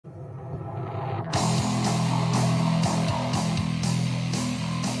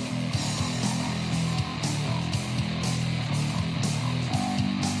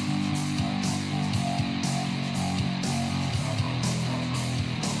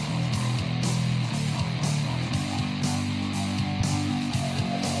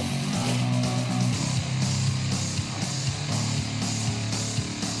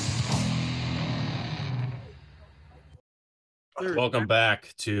Sir. Welcome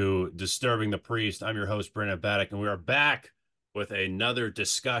back to Disturbing the Priest. I'm your host, Brandon Battick, and we are back with another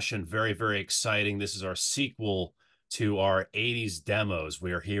discussion. Very, very exciting. This is our sequel to our 80s demos.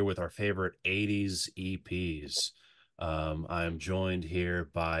 We are here with our favorite 80s EPs. I am joined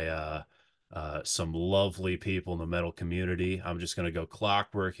here by some lovely people in the metal community. I'm just going to go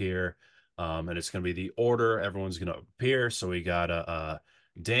clockwork here, and it's going to be the order. Everyone's going to appear. So we got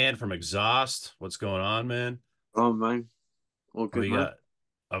Dan from Exhaust. What's going on, man? Oh man, all good We man. got,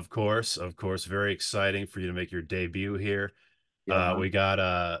 of course, very exciting for you to make your debut here. Yeah man. We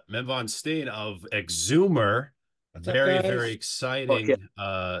got Mem Von Stein of Exumer. What's up, Very, very guys? Fuck yeah.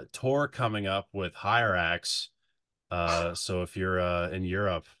 exciting tour coming up with Hirax. So if you're in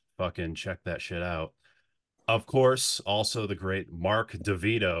Europe, fucking check that shit out. Of course, also the great Mark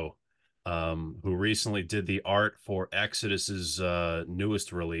DeVito, who recently did the art for Exodus's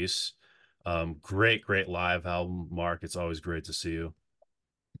newest release. Great, great live album, Mark. It's always great to see you.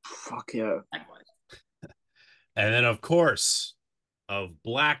 Fuck yeah. And then, of course, of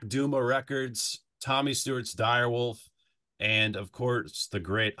Black Doomba Records, Tommy Stewart's Dyer Wolf, and of course, the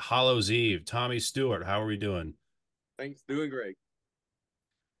great Hallows Eve. Tommy Stewart, how are we doing? Thanks, doing great.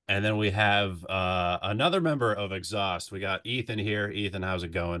 And then we have another member of Exhaust. We got Ethan here. Ethan, how's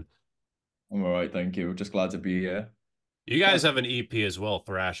it going? I'm all right, thank you. Just glad to be here. You guys have an EP as well.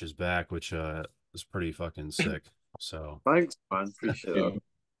 Thrash is back, which is pretty fucking sick. So Thanks man. Appreciate that.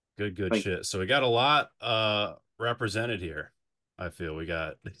 good Thank shit. So we got a lot represented here. I feel we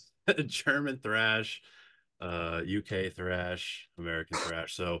got German thrash, UK thrash, American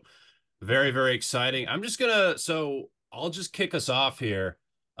thrash. So very, very exciting. So I'll just kick us off here.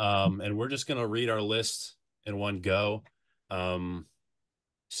 And we're just gonna read our list in one go. So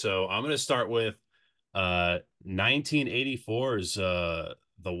I'm gonna start with 1984's The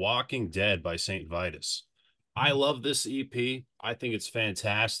Walking Dead by Saint Vitus. I love this EP. I think it's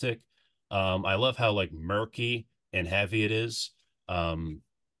fantastic. I love how like murky and heavy it is. Um,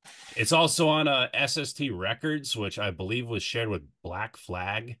 it's also on SST Records, which I believe was shared with Black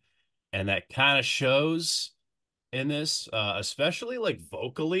Flag, and that kind of shows in this, especially like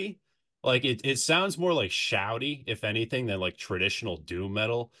vocally. Like it sounds more like shouty, if anything, than like traditional doom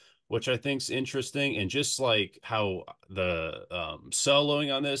metal, which I think's interesting. And just like how the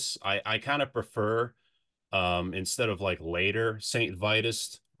soloing on this, I kind of prefer instead of like later Saint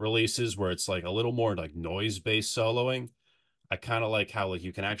Vitus releases where it's like a little more like noise-based soloing. I kind of like how like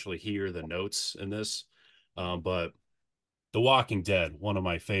you can actually hear the notes in this. But The Walking Dead, one of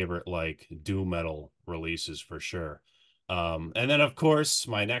my favorite like doom metal releases for sure. And then of course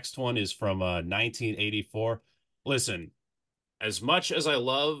my next one is from 1984. Listen, as much as I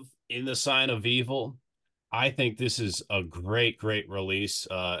love In the Sign of Evil, I think this is a great, great release.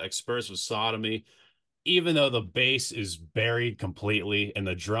 Express with Sodomy, even though the bass is buried completely and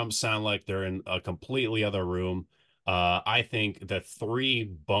the drums sound like they're in a completely other room, I think the three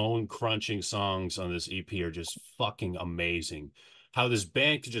bone crunching songs on this EP are just fucking amazing. How this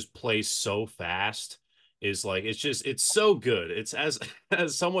band could just play so fast is like it's so good. It's as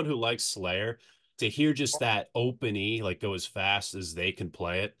as someone who likes Slayer, to hear just that open E like go as fast as they can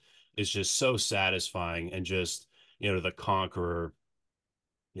play it is just so satisfying. And just, the Conqueror,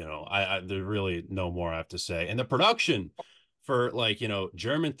 there's really no more I have to say. And the production for like,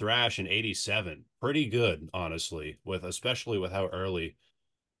 German thrash in 87, pretty good, honestly, with especially with how early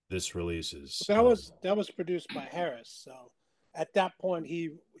this releases. That was produced by Harris. So at that point, he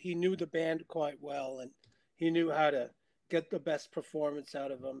knew the band quite well, and he knew how to get the best performance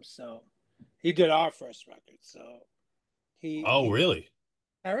out of them. So he did our first record. So Oh, he really?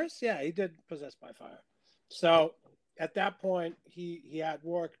 Harris, yeah, he did Possessed by Fire. So at that point, he had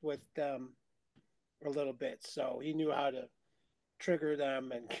worked with them a little bit, so he knew how to trigger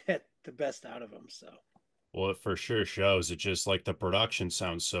them and get the best out of them. So Well, it for sure shows. It just like the production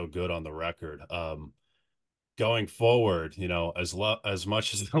sounds so good on the record. Going forward, as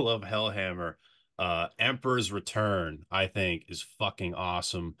much as I love Hellhammer, Emperor's Return, I think, is fucking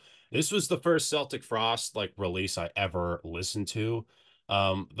awesome. This was the first Celtic Frost like release I ever listened to.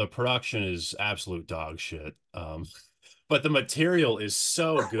 The production is absolute dog shit. But the material is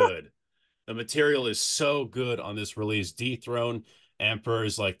so good. The material is so good on this release. Dethrone Emperor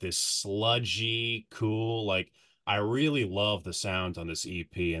is like this sludgy, cool, like I really love the sound on this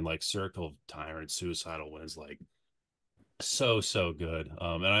EP. And like Circle of Tyrants, Suicidal Winds, like so good.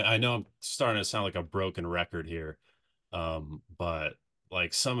 And I know I'm starting to sound like a broken record here. But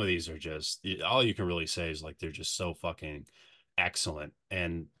like some of these are just all you can really say is like they're just so fucking excellent.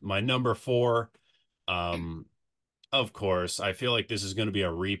 And my number four, um, of course, I feel like this is going to be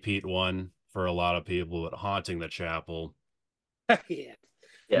a repeat one for a lot of people, but Haunting the Chapel. Yeah.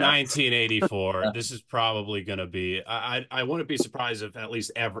 Yeah. 1984. This is probably going to be. I wouldn't be surprised if at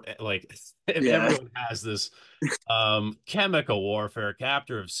least ever like if Yeah. everyone has this. Chemical Warfare,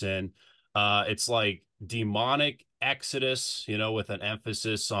 Captor of Sin. It's like demonic Exodus, you know, with an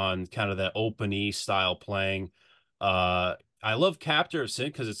emphasis on kind of that open E style playing. I love Captor of Sin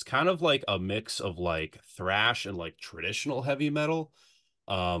because it's kind of like a mix of like thrash and like traditional heavy metal.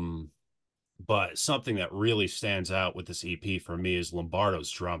 Um, but something that really stands out with this EP for me is Lombardo's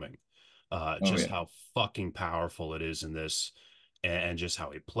drumming. Oh Just yeah. how fucking powerful it is in this, and just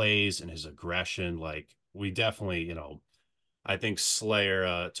how he plays and his aggression. Like we definitely, you know, I think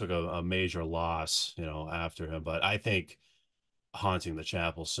Slayer took a major loss, you know, after him. But I think Haunting the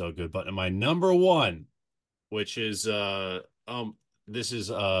Chapel is so good. But in my number one, which is this is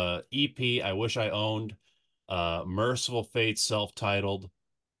EP I wish I owned, Merciful Fate, self-titled.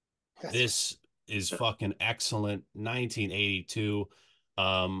 This is fucking excellent. 1982.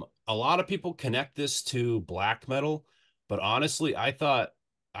 A lot of people connect this to black metal, but honestly, I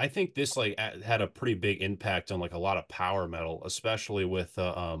think this like had a pretty big impact on like a lot of power metal, especially with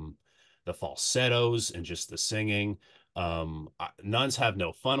the falsettos and just the singing. Nuns Have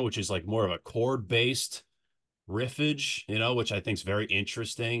No Fun, which is like more of a chord-based riffage, you know, which I think is very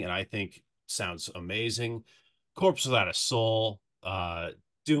interesting and I think sounds amazing. Corpse Without a Soul,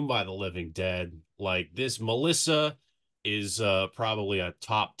 Doomed by the Living Dead. Like this, Melissa is probably a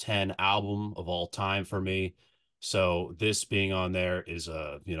top 10 album of all time for me. So this being on there is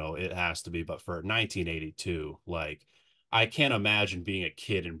you know, it has to be. But for 1982, like I can't imagine being a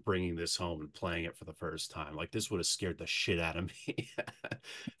kid and bringing this home and playing it for the first time. Like this would have scared the shit out of me.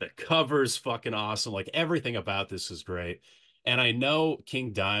 The cover's fucking awesome. Like everything about this is great. And I know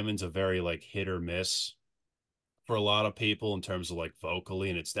King Diamond's a very like hit or miss for a lot of people in terms of like vocally,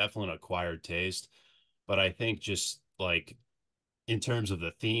 and it's definitely an acquired taste. But I think just like in terms of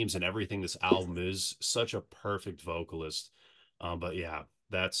the themes and everything, this album is such a perfect vocalist. But yeah,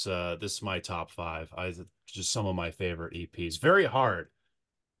 that's this is my top five. I just some of my favorite EPs. Very hard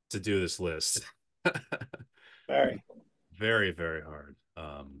to do this list. Very. Very, very hard.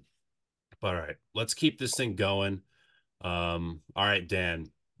 But all right, let's keep this thing going. All right,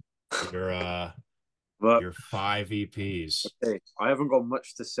 Dan, your But your five EPs. okay, I haven't got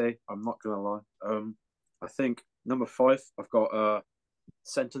much to say. I'm not gonna lie. I think number five, I've got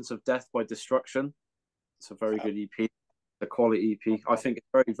Sentence of Death by Destruction. It's a very good EP. The quality EP. I think it's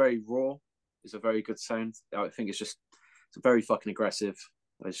very, very raw. It's a very good sound. I think it's very fucking aggressive.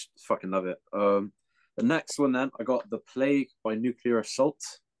 I just fucking love it. The next one then, I got The Plague by Nuclear Assault.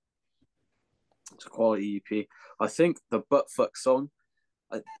 It's a quality EP. I think the Buttfuck song.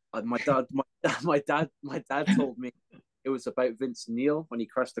 My dad told me it was about Vince Neil when he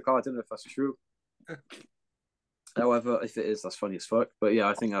crashed the car. I don't know if that's true. However, if it is, that's funny as fuck. But yeah,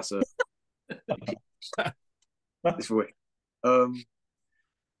 I think that's a it's wicked. And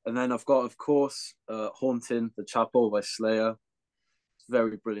then I've got, of course, Haunting the Chapel by Slayer. It's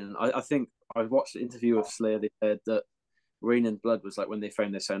very brilliant. I think I watched the interview with Slayer. They said that Rain and Blood was like when they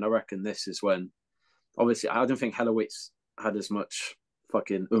found their sound. I reckon this is when, obviously, I don't think Hallows had as much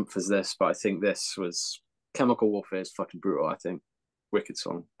fucking oomph as this, but I think this was Chemical Warfare is fucking brutal. I think wicked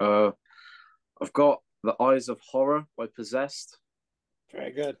song. I've got The Eyes of Horror by Possessed.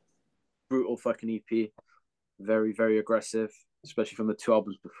 Very good. Brutal fucking EP. Very, very aggressive, especially from the two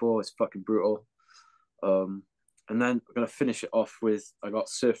albums before. It's fucking brutal. And then I'm gonna finish it off with I got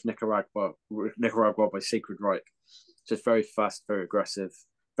Surf Nicaragua by Sacred Reich. Just very fast, very aggressive,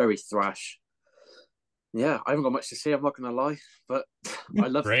 very thrash. Yeah, I haven't got much to say. I'm not gonna lie, but I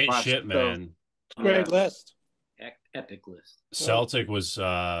love Great thrash, shit, man. Great list. Epic list. Celtic was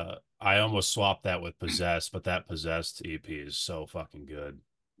I almost swapped that with Possessed, but that Possessed EP is so fucking good.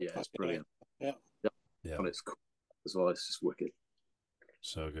 Yeah, it's brilliant. Yeah. Yeah. And it's cool as well. It's just wicked.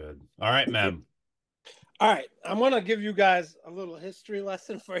 So good. All right, Mem. All right, I'm gonna give you guys a little history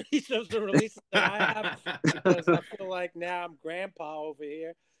lesson for each of the releases that I have because I feel like now I'm grandpa over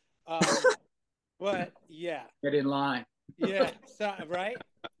here. But yeah, Get in line. yeah. So right,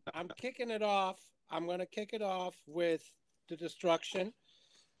 I'm kicking it off. I'm gonna kick it off with The Destruction.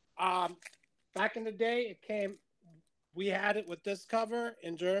 Back in the day, we had it with this cover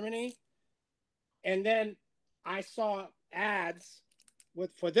in Germany, and then I saw ads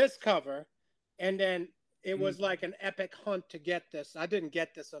for this cover, and then it was like an epic hunt to get this. I didn't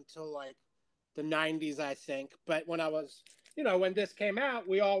get this until like the 90s, I think. But when I was, when this came out,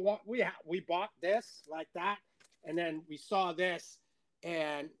 we bought this like that, and then we saw this,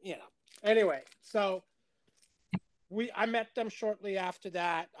 and anyway. So I met them shortly after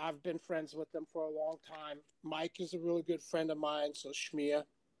that. I've been friends with them for a long time. Mike is a really good friend of mine, so Shmia.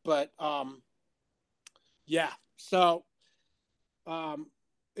 But yeah, so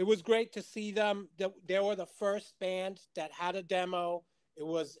it was great to see them. They were the first band that had a demo. It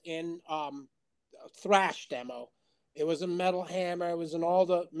was in a thrash demo. It was in Metal Hammer. It was in all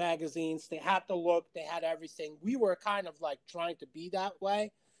the magazines. They had the look. They had everything. We were kind of like trying to be that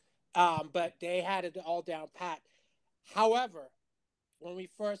way, but they had it all down pat. However, when we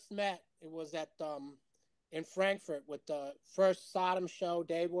first met, it was at in Frankfurt with the first Sodom show.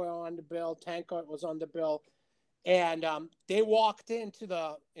 They were on the bill. Tankard was on the bill, and they walked into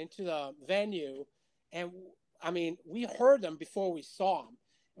the venue, and I mean, we heard them before we saw them,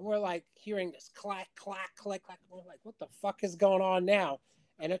 and we're like hearing this clack, clack, clack, clack. We're like, what the fuck is going on now?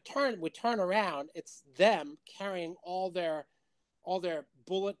 And we turn around, it's them carrying all their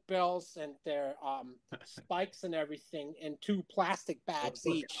bullet bills and their spikes and everything in 2 plastic bags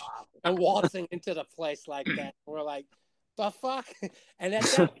each and waltzing into the place like that. We're like, the fuck? And at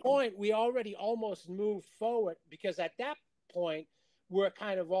that point, we already almost moved forward because at that point, we're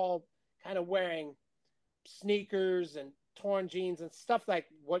kind of wearing sneakers and torn jeans and stuff like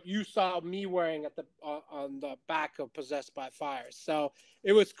what you saw me wearing at the on the back of Possessed by Fire. So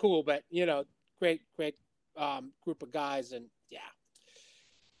it was cool, but great group of guys, and yeah.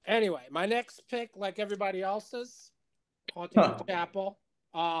 Anyway, my next pick, like everybody else's, Haunting in Chapel.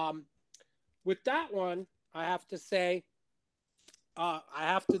 With that one, I have to say, I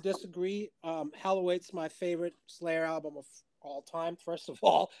have to disagree. Hallows Eve's my favorite Slayer album of all time, first of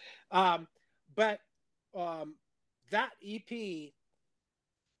all. But that EP,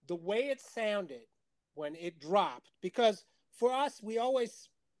 the way it sounded when it dropped, because for us, we always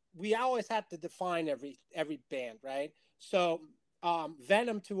had to define every band, right? So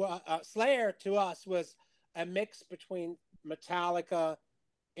Venom to Slayer to us was a mix between Metallica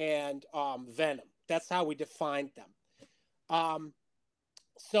and Venom. That's how we defined them.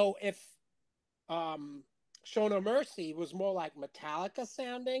 So if Show No Mercy was more like Metallica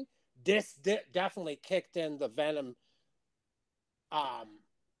sounding, this definitely kicked in the Venom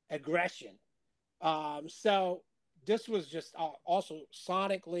aggression. So this was just also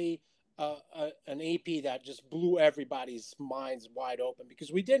sonically an EP that just blew everybody's minds wide open,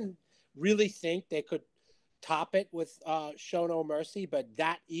 because we didn't really think they could top it with Show No Mercy, but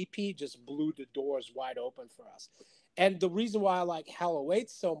that EP just blew the doors wide open for us. And the reason why I like Hallows Eve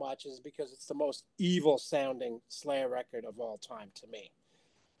so much is because it's the most evil sounding Slayer record of all time to me.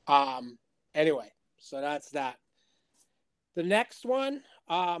 Anyway, so that's that. The next one,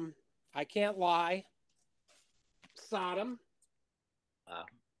 I can't lie, Sodom.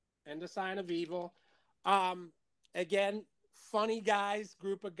 And the Sign of Evil. Again, funny guys,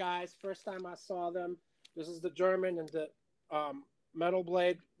 group of guys. First time I saw them, this is the German and the Metal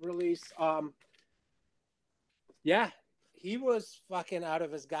Blade release. Yeah, he was fucking out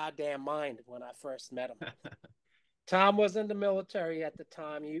of his goddamn mind when I first met him. Tom was in the military at the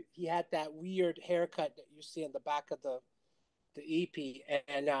time. He had that weird haircut that you see in the back of the EP,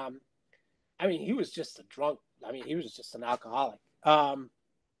 and I mean, he was just a drunk. I mean, he was just an alcoholic. And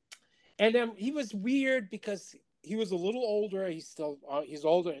then he was weird because he was a little older. He's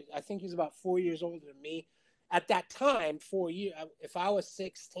older. I think he's about 4 years older than me. At that time, 4 years, if I was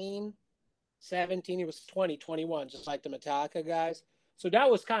 16, 17, he was 20, 21, just like the Metallica guys. So that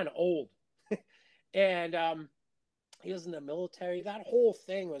was kind of old. And he was in the military. That whole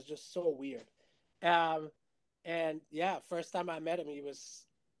thing was just so weird. And yeah, first time I met him, he was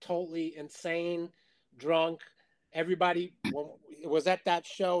totally insane, drunk. Everybody was at that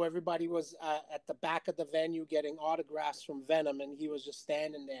show. Everybody was at the back of the venue getting autographs from Venom, and he was just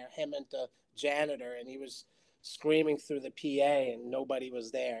standing there, him and the janitor, and he was screaming through the PA, and nobody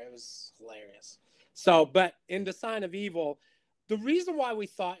was there. It was hilarious. So, but in The Sign of Evil, the reason why we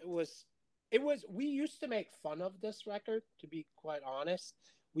thought we used to make fun of this record, to be quite honest.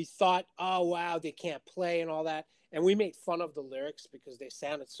 We thought, oh, wow, they can't play and all that. And we made fun of the lyrics because they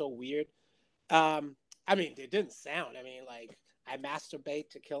sounded so weird. I mean, they didn't sound. I mean, like, I masturbate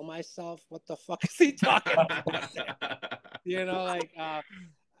to kill myself. What the fuck is he talking about? You know, like,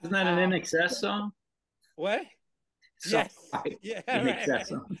 isn't that an NXS song? What? So, yes. Yeah. NXS Right.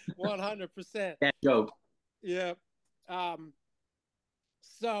 song. 100%. That joke. Yeah.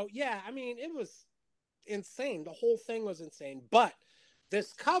 So yeah, I mean, it was insane. The whole thing was insane. But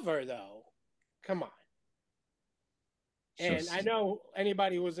this cover, though, come on. And I know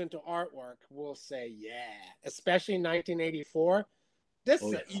anybody who's into artwork will say, yeah, especially in 1984. This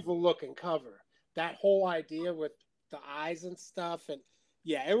is an evil looking cover. That whole idea with the eyes and stuff. And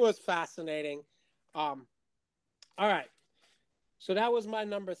yeah, it was fascinating. All right. So that was my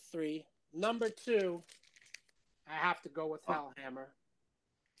number 3. Number 2, I have to go with Hellhammer.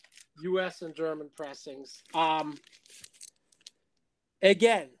 U.S. and German pressings.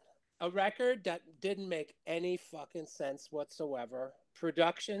 Again, a record that didn't make any fucking sense whatsoever.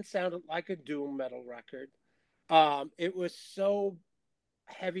 Production sounded like a doom metal record. It was so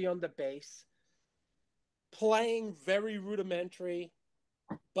heavy on the bass, playing very rudimentary,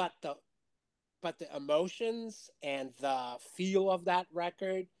 but the emotions and the feel of that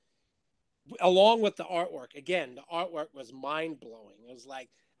record, along with the artwork. Again, the artwork was mind blowing. It was like,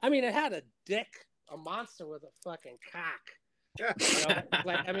 I mean, it had a dick, a monster with a fucking cock. You know,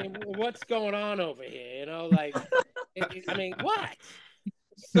 like, I mean, what's going on over here? You know, like, I mean, what?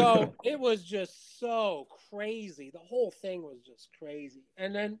 So it was just so crazy. The whole thing was just crazy.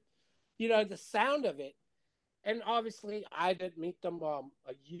 And then, you know, the sound of it. And obviously, I did meet them a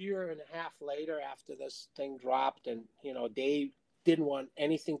year and a half later after this thing dropped. And, you know, they didn't want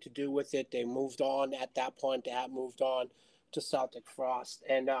anything to do with it. They moved on at that point. They had moved on to Celtic Frost.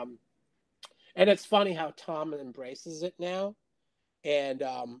 And it's funny how Tom embraces it now. And,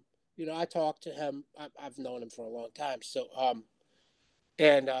 you know, I talked to him. I've known him for a long time. So,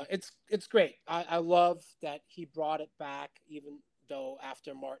 it's great. I love that he brought it back, even though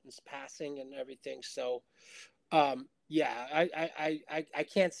after Martin's passing and everything. So, yeah, I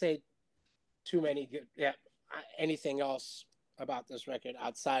can't say too many good, anything else about this record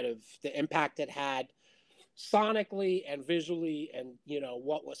outside of the impact it had sonically and visually, and you know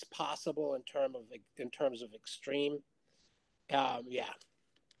what was possible in terms of extreme. Yeah,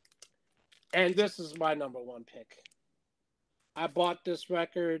 and this is my number 1 pick. I bought this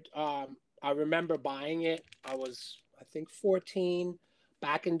record. I remember buying it. I was, I think, 14.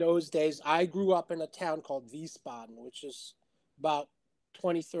 Back in those days, I grew up in a town called Wiesbaden, which is about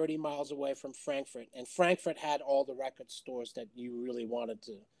 20, 30 miles away from Frankfurt. And Frankfurt had all the record stores that you really wanted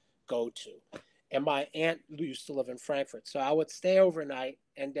to go to. And my aunt used to live in Frankfurt. So I would stay overnight,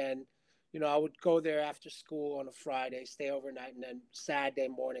 and then, you know, I would go there after school on a Friday, stay overnight, and then Saturday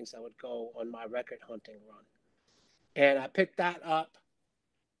mornings I would go on my record hunting run. And I picked that up,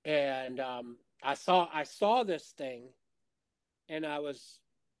 and I saw this thing, and I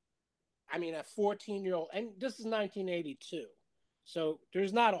mean, a 14-year-old, and this is 1982, so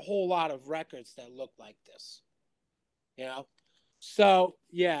there's not a whole lot of records that look like this, you know? So,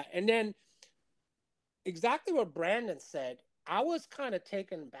 yeah, and then exactly what Brandon said, I was kind of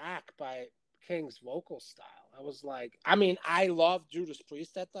taken back by King's vocal style. I was like, I mean, I loved Judas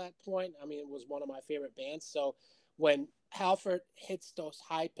Priest at that point. I mean, it was one of my favorite bands, so when Halford hits those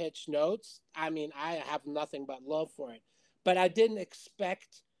high-pitched notes, I mean, I have nothing but love for it. But I didn't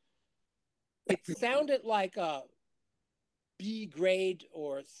expect, it sounded like a B grade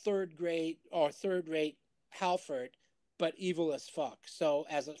or third rate Halford, but evil as fuck. So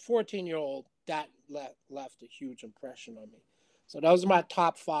as a 14-year-old, that left a huge impression on me. So those are my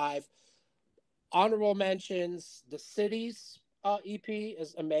top 5. Honorable mentions, The Cities EP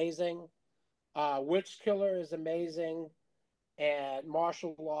is amazing. Witch Killer is amazing. And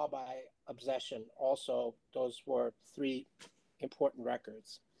Martial Law by Obsession. Also, those were 3 important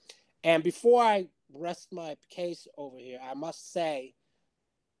records. And before I rest my case over here, I must say,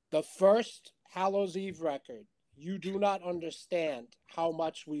 the first Hallows Eve record, you do not understand how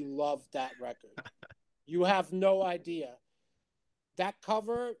much we love that record. You have no idea. That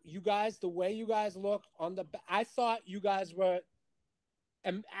cover, you guys, the way you guys look on the, I thought you guys were,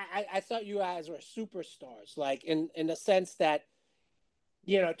 and I thought you guys were superstars, like in the sense that,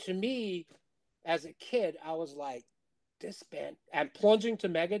 you know, to me, as a kid, I was like, this band, and Plunging to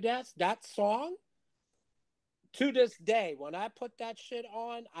Megadeth, that song, to this day, when I put that shit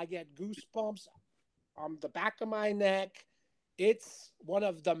on, I get goosebumps on the back of my neck. It's one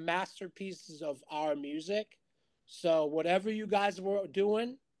of the masterpieces of our music. So whatever you guys were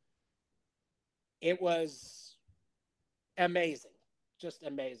doing, it was amazing, just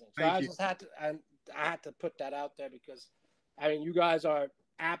amazing. So I had to put that out there because, I mean, you guys are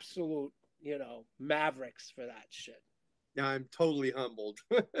absolute, you know, mavericks for that shit. I'm totally humbled.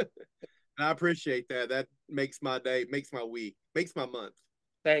 And I appreciate that. That makes my day, makes my week, makes my month.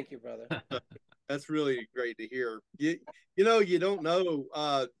 Thank you, brother. That's really great to hear. You know, you don't know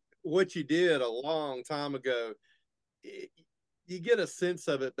what you did a long time ago. You get a sense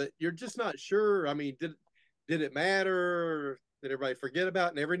of it, but you're just not sure. I mean, did it matter? Did everybody forget about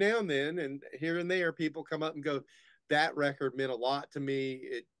it? And every now and then, and here and there, people come up and go, that record meant a lot to me.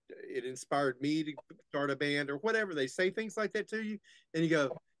 It inspired me to start a band or whatever. They say things like that to you, and you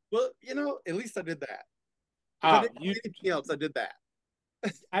go, well, you know, at least I did that. If I didn't do anything else, I did that.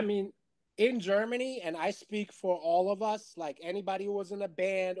 I mean, in Germany, and I speak for all of us, like anybody who was in a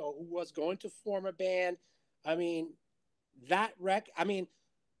band or who was going to form a band, I mean,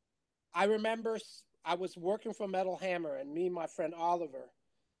 I remember I was working for Metal Hammer, and me and my friend Oliver,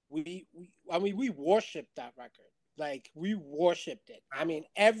 we worshipped that record. Like, we worshipped it. I mean,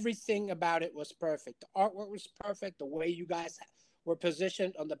 everything about it was perfect. The artwork was perfect. The way you guys were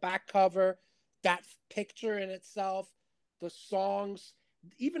positioned on the back cover, that picture in itself, the songs,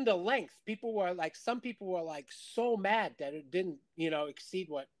 even the length. Some people were like so mad that it didn't, exceed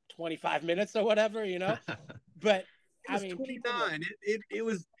 25 minutes or whatever, But It was 29. people It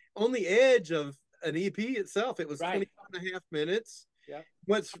was on the edge of an EP itself. It was Right. 25 and a half minutes. Yeah.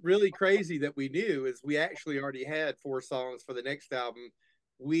 What's really crazy that we knew is we actually already had 4 songs for the next album.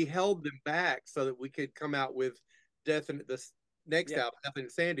 We held them back so that we could come out with the next album, Death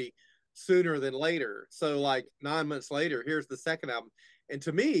and Sandy, sooner than later. So like 9 months later, here's the second album. And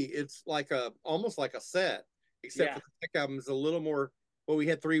to me, it's like almost like a set, except for the second album is a little more. Well, we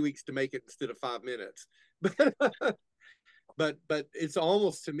had 3 weeks to make it instead of 5 minutes, but it's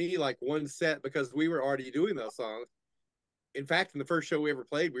almost to me like one set because we were already doing those songs. In fact, in the first show we ever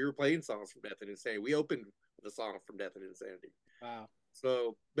played, we were playing songs from Death and Insanity. We opened with a song from Death and Insanity. Wow.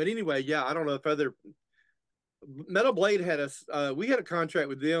 So, but anyway, yeah, I don't know if other Metal Blade had us. We had a contract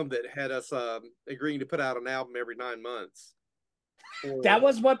with them that had us agreeing to put out an album every 9 months. That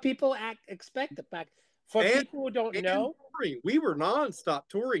was what people expected back. For people who don't know, touring. We were nonstop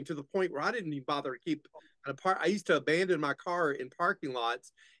touring to the point where I didn't even bother to keep an apart. I used to abandon my car in parking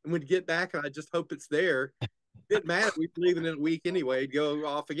lots and would get back and I just hope it's there. Didn't matter. We'd leave it in a week anyway. It'd go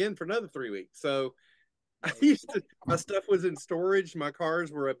off again for another 3 weeks. So my stuff was in storage. My cars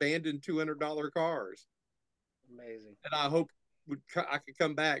were abandoned $200 cars. Amazing. And I hope I could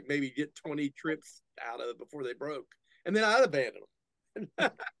come back, maybe get 20 trips out of it before they broke. And then I'd abandon them.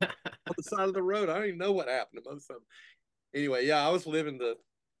 On the side of the road. I don't even know what happened to most of them. Anyway, yeah, I was living the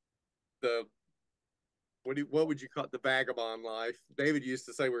what would you call it, the vagabond life. David used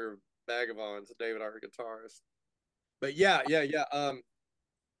to say we were vagabonds, David, our guitarist. But yeah.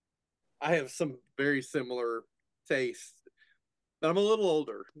 I have some very similar tastes, but I'm a little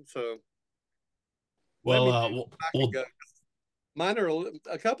older, so well, mine are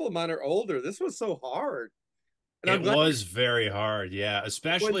a couple of mine are older. This was so hard. And it was very hard, yeah.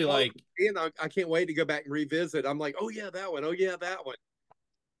 Especially like, and I can't wait to go back and revisit. I'm like, oh yeah, that one. Oh yeah, that one.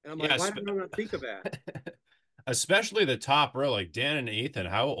 And I'm like, why did I not think of that? Especially the top row, like Dan and Ethan.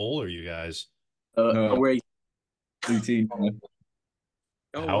 How old are you guys? We're 18.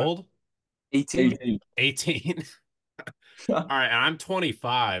 How old? 18. 18. All right, and I'm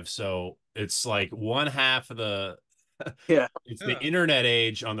 25, so it's like one half of the it's the internet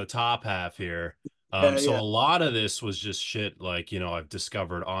age on the top half here. So a lot of this was just shit like, I've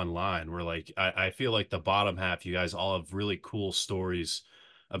discovered online where like I feel like the bottom half, you guys all have really cool stories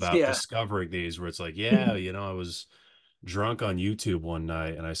about discovering these where it's like, I was drunk on YouTube one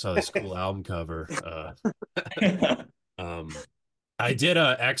night and I saw this cool album cover. I did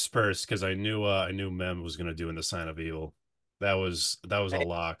Experts because I knew Mem was gonna do In the Sign of Evil. That was a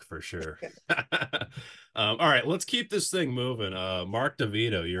lock for sure. All right, let's keep this thing moving. Mark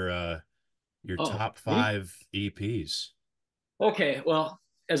DeVito, your top 5 EPs. Okay, well,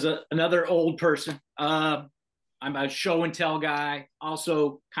 as another old person, I'm a show and tell guy.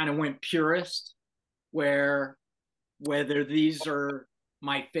 Also, kind of went purist, where whether these are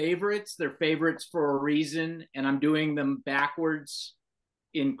my favorites, they're favorites for a reason, and I'm doing them backwards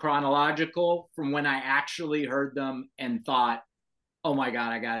in chronological from when I actually heard them and thought, oh my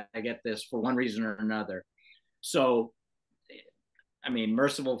God, I gotta get this for one reason or another. So, I mean,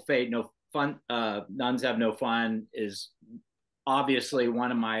 Merciful Fate, no fun. Nuns Have No Fun is obviously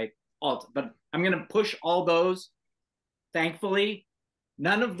one of my but I'm gonna push all those. Thankfully,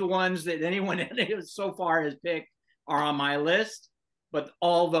 none of the ones that anyone so far has picked are on my list, but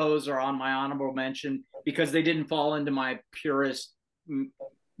all those are on my honorable mention because they didn't fall into my purist,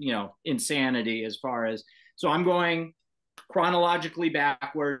 insanity as far as. So I'm going chronologically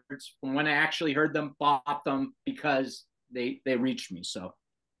backwards from when I actually heard them, bought them because they reached me. So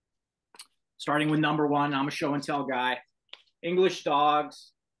starting with number 1, I'm a show and tell guy. English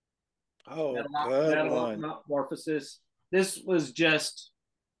Dogs. Oh, Metamorphosis. This was just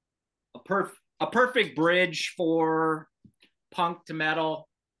a perfect bridge for punk to metal.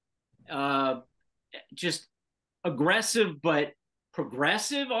 Just aggressive but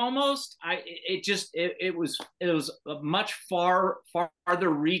progressive almost. It was a much farther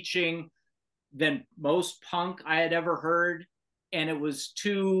reaching than most punk I had ever heard, and it was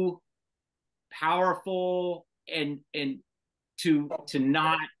too powerful and to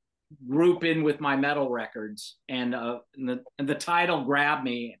not group in with my metal records, and the title grabbed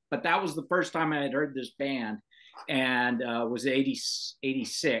me. But that was the first time I had heard this band, and was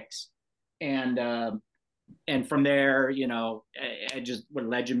 86, and from there, you know, I just when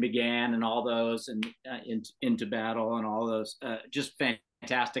Legend began and all those, and into Battle and all those, just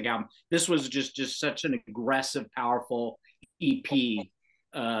fantastic album. This was just such an aggressive, powerful EP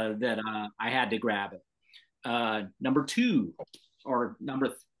that I had to grab it. Number 2 or number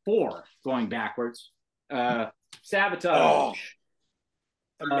 4, going backwards, Sabotage.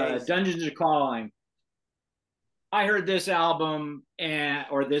 Dungeons Are Calling. I heard this album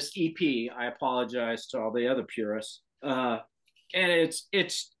or this EP. I apologize to all the other purists. And it's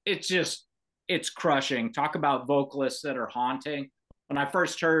crushing. Talk about vocalists that are haunting. When I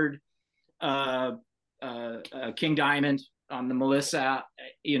first heard King Diamond on the Melissa,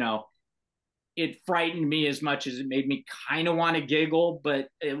 you know, it frightened me as much as it made me kind of want to giggle, but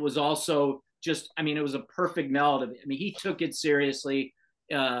it was also just, I mean, it was a perfect melody. I mean, he took it seriously.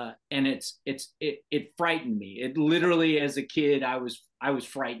 And it frightened me. It literally, as a kid, I was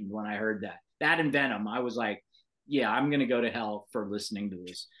frightened when I heard that and Venom. I was like, yeah, I'm going to go to hell for listening to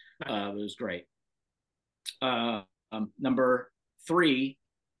this. It was great. Number 3,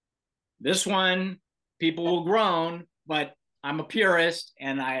 this one, people will groan, but I'm a purist,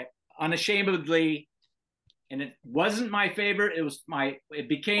 and I unashamedly, and it wasn't my favorite. It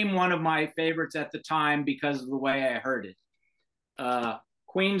became one of my favorites at the time because of the way I heard it.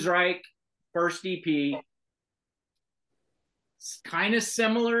 Queensryche, first EP. It's kind of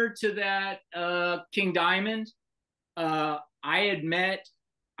similar to that King Diamond. I had met,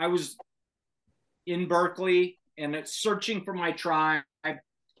 I was in Berkeley and searching for my tribe,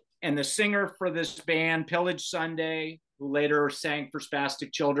 and the singer for this band, Pillage Sunday, who later sang for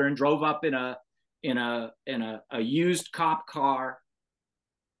Spastic Children, drove up in a used cop car,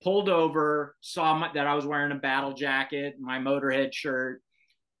 pulled over, saw that I was wearing a battle jacket, my Motorhead shirt,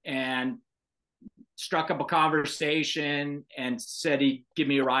 and struck up a conversation and said he'd give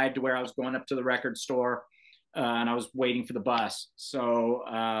me a ride to where I was going up to the record store, and I was waiting for the bus. So,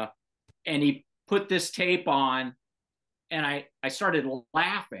 and he put this tape on, and I started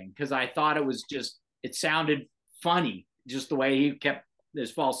laughing because I thought it sounded funny, just the way he kept this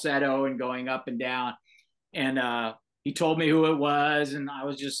falsetto and going up and down. And he told me who it was, and I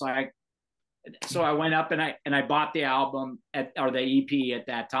was just like, so I went up and I bought the album or the EP at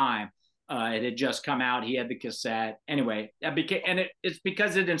that time. It had just come out. He had the cassette. Anyway, it's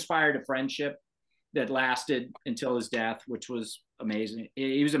because it inspired a friendship that lasted until his death, which was amazing.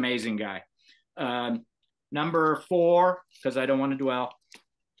 He was an amazing guy. Number 4, because I don't want to dwell.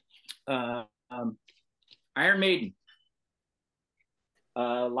 Iron Maiden.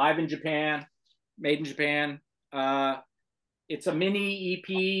 Live in Japan, made in Japan. It's a mini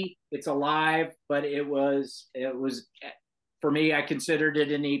EP. It's a live, but it was for me, I considered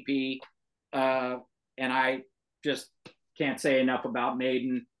it an EP. And I just can't say enough about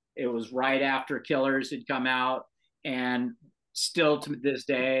Maiden. It was right after Killers had come out, and still to this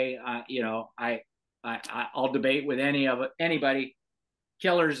day, you know, I'll debate with anybody.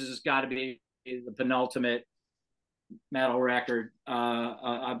 Killers has got to be the penultimate metal record,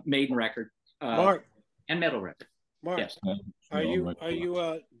 Maiden record, Mark, and metal record. Mark, yes. Are you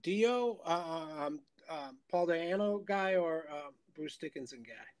a Dio, Paul Di'Anno guy, or Bruce Dickinson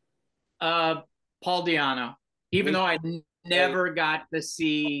guy? Paul Di'Anno. Even though I never got to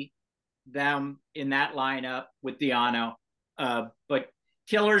see them in that lineup with Di'Anno, but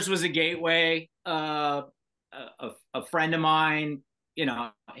Killers was a gateway. A friend of mine, you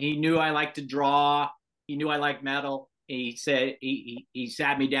know, he knew I liked to draw. He knew I liked metal. He said he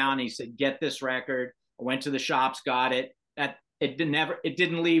sat me down. And he said, "Get this record." I went to the shops, got it. It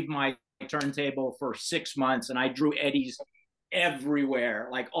didn't leave my turntable for 6 months, and I drew Eddies everywhere,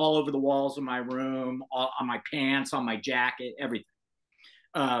 like all over the walls of my room, on my pants, on my jacket, everything.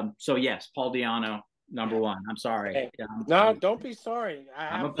 So yes, Paul Di'Anno, number 1. I'm sorry. Hey, no, don't be sorry.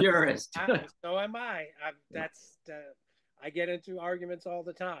 I'm a purist. So am I. I get into arguments all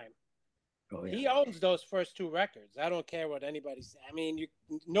the time. Oh, yeah. He owns those first 2 records. I don't care what anybody says. I mean,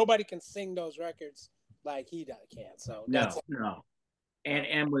 nobody can sing those records like he can. So no.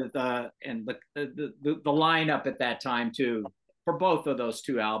 And with the lineup at that time too, for both of those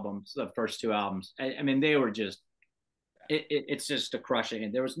 2 albums, the first 2 albums. I mean, they were just it's just a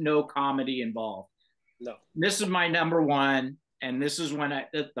crushing. There was no comedy involved. No. This is my number 1, and this is when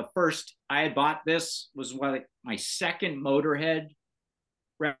the first I had bought. This was my second Motorhead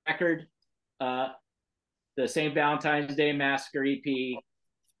record. The St. Valentine's Day Massacre EP,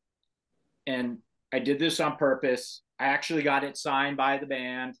 and I did this on purpose. I actually got it signed by the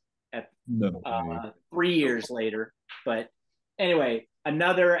band. at No. 3 years later. But anyway,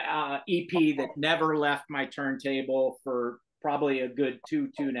 another EP that never left my turntable for probably a good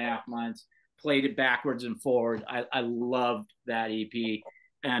 2.5 months. Played it backwards and forward. I loved that EP,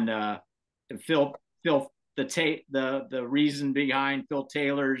 and Phil the reason behind Phil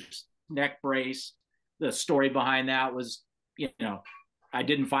Taylor's neck brace, the story behind that was, I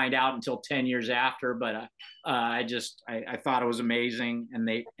didn't find out until 10 years after, but I thought it was amazing, and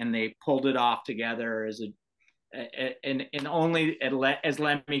they pulled it off together as and only as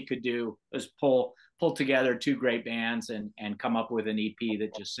Lemmy could do was pull together two great bands and come up with an EP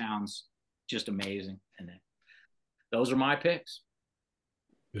that just sounds just amazing. And those are my picks.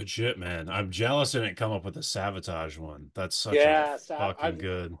 Good shit, man. I'm jealous I didn't come up with a Sabotage one. That's such Yeah, a fucking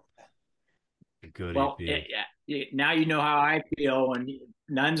good Well, EP. now you know how I feel when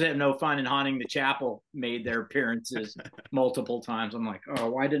Nuns Have No Fun in Haunting the Chapel made their appearances multiple times. I'm like, oh,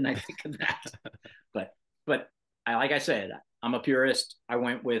 why didn't I think of that? But like I said, I'm a purist. I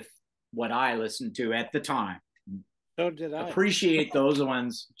went with what I listened to at the time. So did I. Appreciate those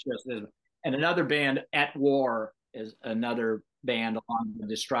ones just as. And another band, At War, is another band along the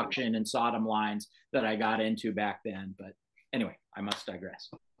Destruction and Sodom lines that I got into back then. But anyway, I must digress.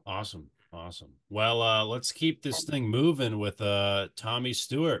 Awesome. Well, let's keep this thing moving with Tommy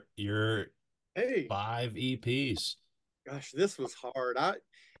Stewart, your 5 EPs. Gosh, this was hard.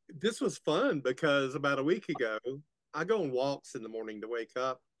 This was fun because about a week ago, I go on walks in the morning to wake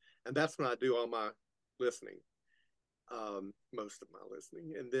up, and that's when I do all my listening, most of my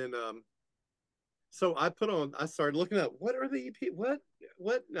listening. And then so I started looking up, what are the EP, what?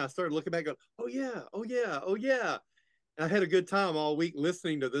 And I started looking back, going, oh yeah. And I had a good time all week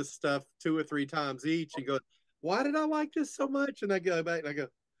listening to this stuff 2 or 3 times each and go, why did I like this so much? And I go back and I go,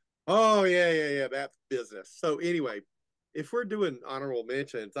 oh yeah, that's business. So anyway, if we're doing honorable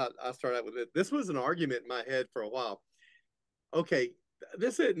mentions, I start out with it. This was an argument in my head for a while. Okay,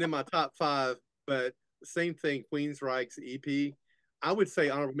 this isn't in my top 5, but same thing, Queensryche's EP. I would say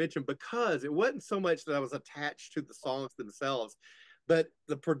honorable mention because it wasn't so much that I was attached to the songs themselves, but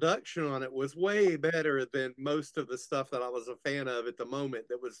the production on it was way better than most of the stuff that I was a fan of at the moment.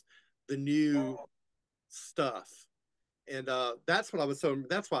 That was the new stuff. And that's why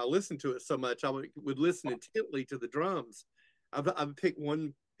I listened to it so much. I would listen intently to the drums. I would pick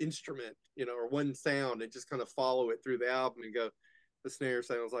one instrument, or one sound and just kind of follow it through the album and go, the snare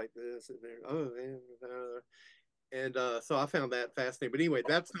sounds like this, and there, oh man. And so I found that fascinating. But anyway,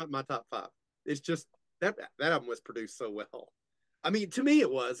 that's not my top 5. It's just that album was produced so well. I mean, to me, it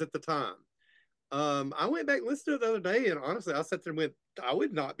was at the time. I went back and listened to it the other day, and honestly, I sat there and went, I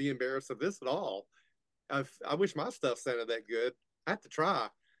would not be embarrassed of this at all. I wish my stuff sounded that good. I have to try.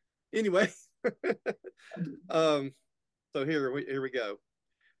 Anyway, so here we go.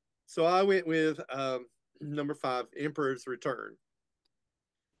 So I went with number 5, Emperor's Return,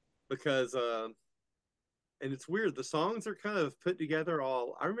 because and it's weird. The songs are kind of put together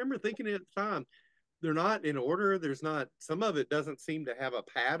all. I remember thinking at the time, they're not in order. There's not, some of it doesn't seem to have a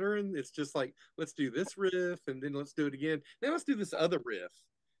pattern. It's just like, let's do this riff and then let's do it again. Now let's do this other riff.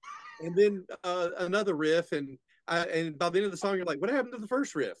 And then another riff. And by the end of the song, you're like, what happened to the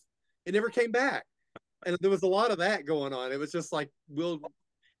first riff? It never came back. And there was a lot of that going on. It was just like,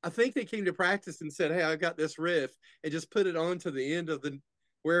 I think they came to practice and said, hey, I got this riff, and just put it on to the end of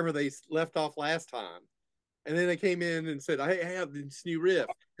wherever they left off last time. And then they came in and said, hey, I have this new riff.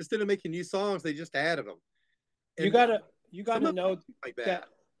 Instead of making new songs, they just added them. And you gotta know like that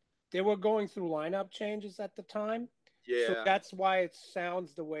they were going through lineup changes at the time. Yeah. So that's why it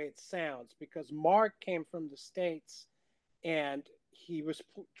sounds the way it sounds, because Mark came from the States and he was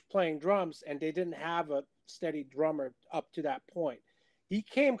playing drums, and they didn't have a steady drummer up to that point. He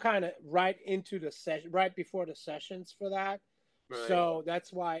came kind of right into the session, right before the sessions for that. Right. So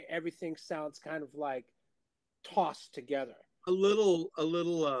that's why everything sounds kind of like tossed together. A little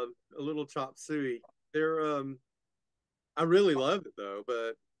chop suey. I really loved it though,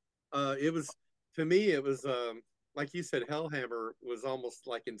 but it was, to me, it was like you said, Hellhammer was almost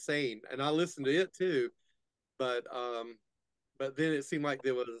like insane, and I listened to it too, but then it seemed like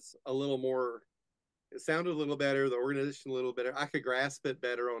there was a little more. It sounded a little better, the organization a little better. I could grasp it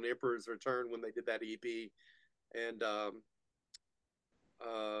better on Emperor's Return when they did that EP, and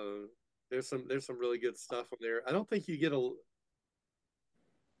there's some really good stuff on there. I don't think you get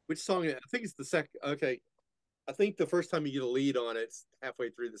which song? I think it's the second. Okay, I think the first time you get a lead on it's halfway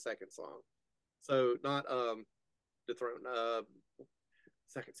through the second song. So not the throne.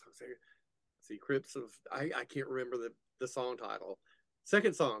 Second song. See, Crypts of I can't remember the song title.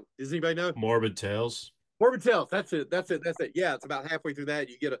 Second song. Does anybody know? Morbid Tales. Morbid Tales. That's it. That's it. That's it. Yeah, it's about halfway through that.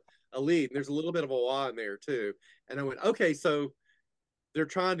 You get a lead, and there's a little bit of a wah in there too. And I went, okay, so they're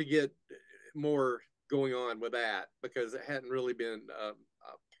trying to get more going on with that because it hadn't really been a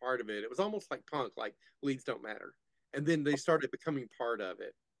part of it. It was almost like punk, like leads don't matter. And then they started becoming part of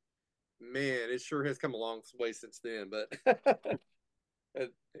it. Man, it sure has come a long way since then, but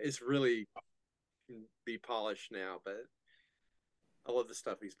it's really can be polished now. But I love the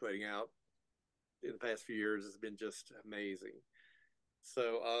stuff he's putting out in the past few years. Has been just amazing.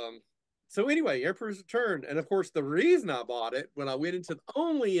 So anyway, Emperor's Return, and of course the reason I bought it when I went into the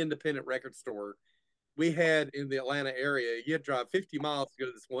only independent record store we had in the Atlanta area, you had to drive 50 miles to go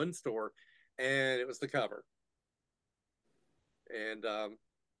to this one store, and it was the cover. And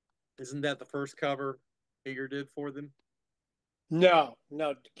isn't that the first cover Giger did for them? No,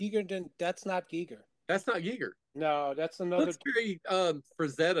 Giger didn't. That's not Giger. That's not Giger. No, that's another. Looks very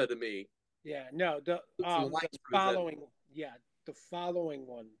Frazetta to me. Yeah, no, the following. Yeah, the following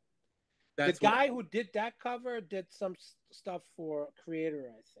one. That's the guy who did that cover did some stuff for Creator,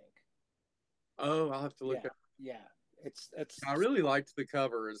 I think. Oh, I'll have to look at. Yeah, it's. I really liked the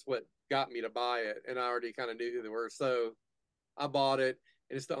cover. Is what got me to buy it, and I already kind of knew who they were, so I bought it,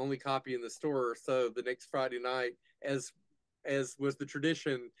 and it's the only copy in the store. So the next Friday night, as was the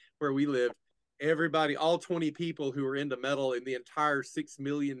tradition where we lived, everybody, all 20 people who were into metal in the entire 6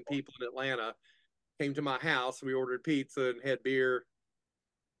 million people in Atlanta came to my house. We ordered pizza and had beer,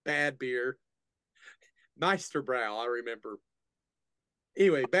 bad beer, Meisterbrow, I remember.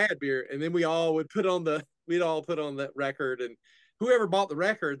 Anyway, bad beer, and then we'd all put on that record, and whoever bought the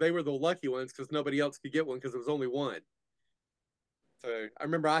record, they were the lucky ones because nobody else could get one because there was only one. So I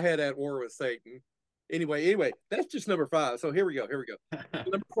remember I had At War with Satan. Anyway, that's just number 5. So here we go.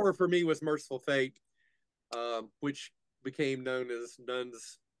 Number 4 for me was Merciful Fate, which became known as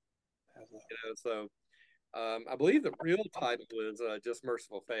Nuns. So I believe the real title was just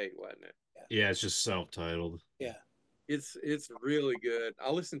Merciful Fate, wasn't it? Yeah, it's just self-titled. Yeah. It's really good. I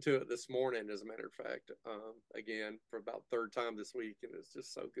listened to it this morning, as a matter of fact, again for about third time this week, and it's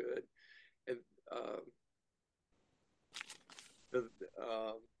just so good. And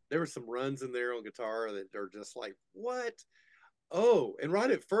there were some runs in there on guitar that are just like, what? Oh, and right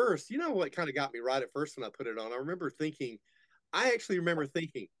at first, you know what kind of got me right at first when I put it on? I actually remember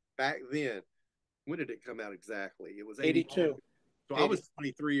thinking back then, when did it come out exactly? It was 82. So 80. I was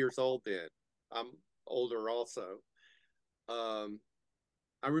 23 years old then. I'm older also.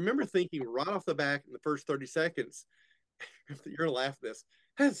 I remember thinking right off the back in the first 30 seconds, you're gonna laugh at this.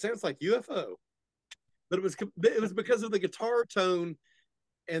 Hey, it sounds like UFO, but it was because of the guitar tone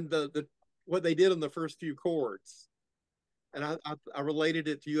and the what they did on the first few chords, and I related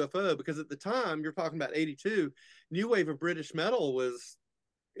it to UFO because at the time you're talking about 82, new wave of British metal was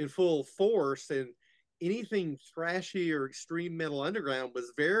in full force, and anything thrashy or extreme metal underground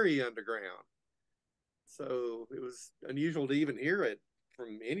was very underground. So it was unusual to even hear it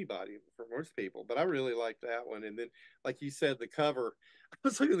from anybody, for most people. But I really liked that one. And then, like you said, the cover. I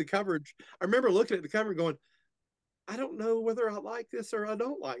was looking at the coverage. I remember looking at the cover and going, I don't know whether I like this or I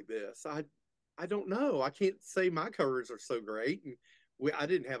don't like this. I don't know. I can't say my covers are so great. And I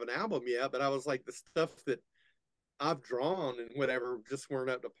didn't have an album yet, but I was like, the stuff that I've drawn and whatever just weren't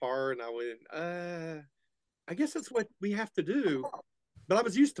up to par. And I went, I guess that's what we have to do. But I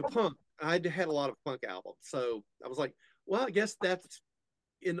was used to punk. I had a lot of punk albums. So I was like, well, I guess that's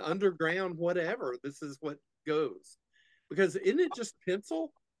in underground, whatever. This is what goes. Because isn't it just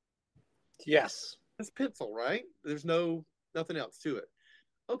pencil? Yes. It's pencil, right? There's nothing else to it.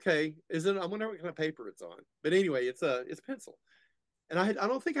 Okay. I wonder what kind of paper it's on. But anyway, it's pencil. And I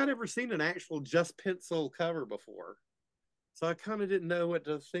don't think I'd ever seen an actual just pencil cover before. So I kind of didn't know what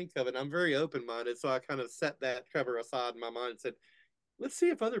to think of it. I'm very open-minded. So I kind of set that cover aside in my mind and said, let's see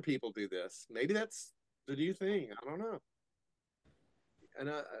if other people do this. Maybe that's the new thing. I don't know. And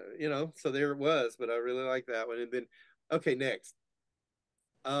so there it was, but I really like that one. And then, okay, next.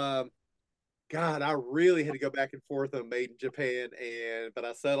 God, I really had to go back and forth on Made in Japan, but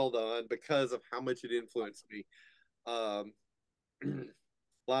I settled on, because of how much it influenced me,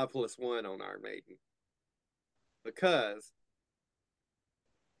 Live Plus One on Iron Maiden. Because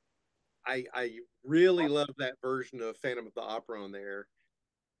I really love that version of Phantom of the Opera on there.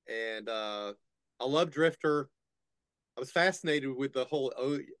 And I love Drifter. I was fascinated with the whole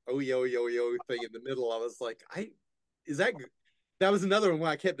oh yo thing in the middle. I was like, that was another one where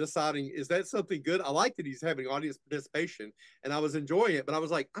I kept deciding, is that something good? I like that he's having audience participation, and I was enjoying it, but I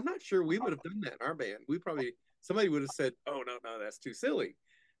was like, I'm not sure we would have done that in our band. Somebody would have said, oh no, that's too silly.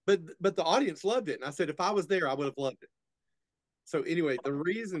 But the audience loved it. And I said, if I was there, I would have loved it. So anyway, the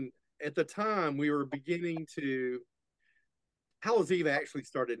reason, at the time we were beginning to. Hallows Eve actually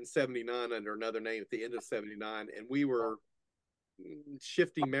started in '79 under another name at the end of '79, and we were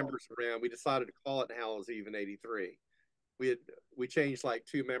shifting members around. We decided to call it Hallows Eve in '83. We changed like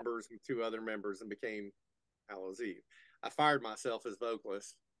 2 members and 2 other members and became Hallows Eve. I fired myself as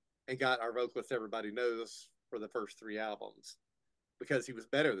vocalist and got our vocalist Everybody Knows for the first 3 albums because he was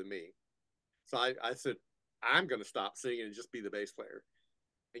better than me. So I said, I'm going to stop singing and just be the bass player.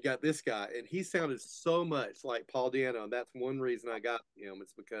 And got this guy, and he sounded so much like Paul Di'Anno, and that's one reason I got him.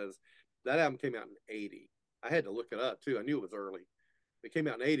 It's because that album came out in '80. I had to look it up too. I knew it was early. It came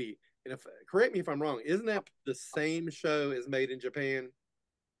out in '80, and correct me if I'm wrong, isn't that the same show as Made in Japan?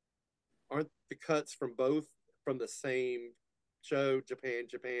 Aren't the cuts from both from the same show, Japan,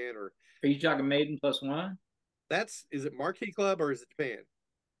 or Are you talking Maiden plus one? is it Marquee Club or is it Japan?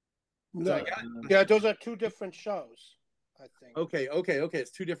 No, yeah, those are 2 different shows, I think. Okay.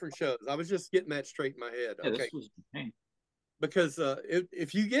 It's 2 different shows. I was just getting that straight in my head. Yeah, okay. this was Japan. Because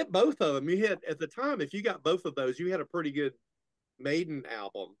if you get both of them, you had at the time, if you got both of those, you had a pretty good Maiden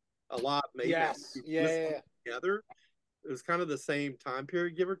album. A lot of Maiden Yes. albums Yeah. together. It was kind of the same time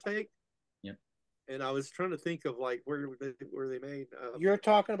period, give or take. Yep. And I was trying to think of like where they made. You're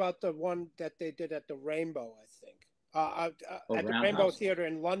talking about the one that they did at the Rainbow, I think. At the Rainbow Roundhouse. Theater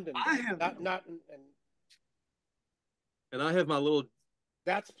in London. I have- not and I have my little.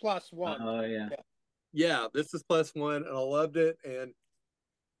 that's plus one. Oh yeah. Yeah, this is plus one, and I loved it. And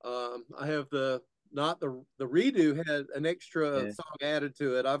I have the redo had an extra song added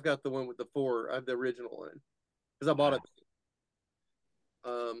to it. I've got the one with the 4. I have the original one because I bought it.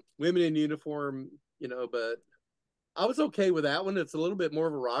 Women in Uniform, but I was okay with that one. It's a little bit more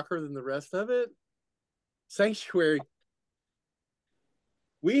of a rocker than the rest of it. Sanctuary.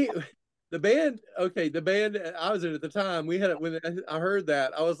 The band I was in at the time, we had it when I heard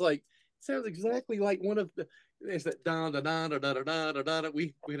that, I was like, sounds exactly like one of the, it's that da da da da da da da da.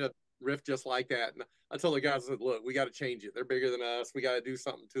 We had a riff just like that. And I told the guys, look, we got to change it. They're bigger than us. We got to do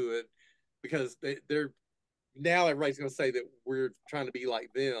something to it because they're now everybody's going to say that we're trying to be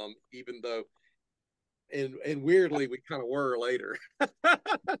like them, even though, and weirdly we kind of were later.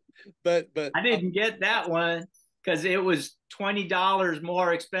 but I didn't get that one because it was $20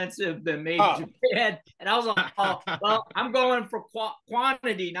 more expensive than Made in Japan, and I was like, "Oh, well, I'm going for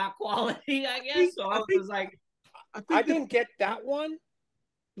quantity, not quality, I guess." So I was like, I didn't get that one,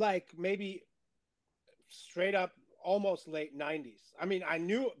 like maybe straight up almost late 90s. I mean, I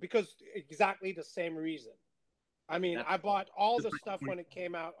knew because exactly the same reason. I mean, I bought all the stuff when it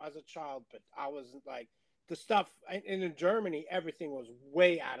came out as a child, but I wasn't like the stuff in Germany. Everything was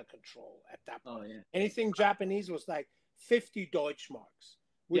way out of control at that point. Oh, yeah. Anything Japanese was like 50 Deutschmarks,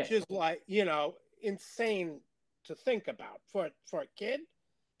 which is like insane to think about for a kid,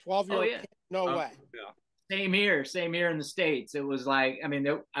 12-year-old kid. No way. Yeah. Same here in the States. It was like, I mean,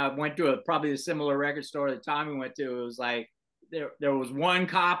 I went to probably a similar record store that Tommy went to. It was like there was one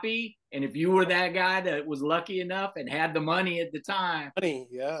copy, and if you were that guy that was lucky enough and had the money at the time,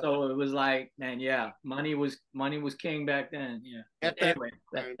 so it was like, man, money was king back then. Yeah. Anyway,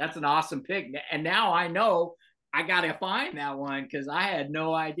 that's an awesome pick, and now I know I gotta find that one because I had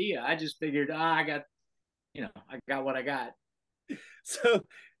no idea. I just figured, I got what I got. So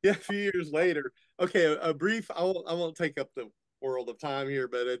a few years later, okay, a brief. I won't take up the world of time here,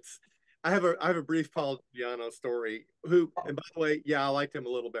 but I have a brief Paul Di'Anno story. Who, and by the way, I liked him a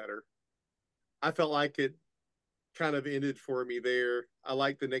little better. I felt like it kind of ended for me there. I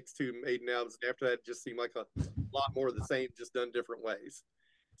liked the next 2 Maiden albums, and after that, it just seemed like a lot more of the same, just done different ways.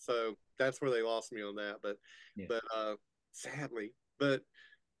 So that's where they lost me on that. But sadly,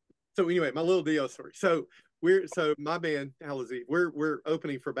 so anyway, my little Dio story. So my band Hallows Eve, we're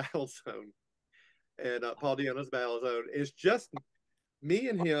opening for Battle Zone, and Paul Di'Anno's Battle Zone. It's just me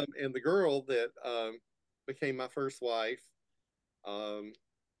and him and the girl that became my first wife. So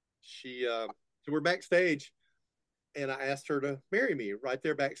we're backstage, and I asked her to marry me right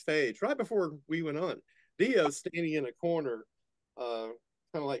there backstage, right before we went on. Dio's standing in a corner, kind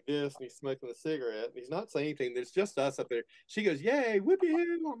of like this, and he's smoking a cigarette, and he's not saying anything. There's just us up there. She goes, "Yay, whoopee!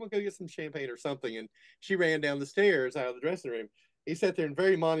 I'm gonna go get some champagne or something." And she ran down the stairs out of the dressing room. He sat there and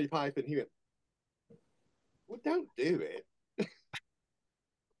very Monty Python. He went, "Well, don't do it."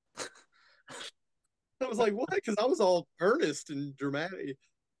 I was like, "What?" Because I was all earnest and dramatic.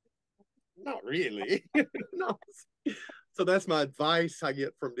 Not really. No. So that's my advice I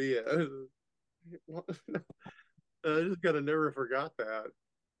get from Dio. I just gotta never forgot that.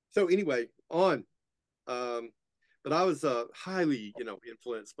 So anyway, on. But I was highly,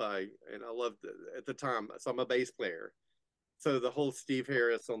 influenced by, and I loved it at the time. So I'm a bass player. So the whole Steve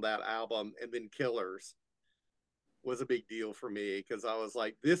Harris on that album, and then Killers, was a big deal for me because I was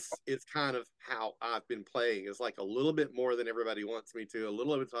like, this is kind of how I've been playing. It's like a little bit more than everybody wants me to, a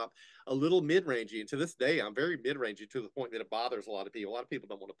little over the top, a little mid-rangey. And to this day, I'm very mid-rangey to the point that it bothers a lot of people. A lot of people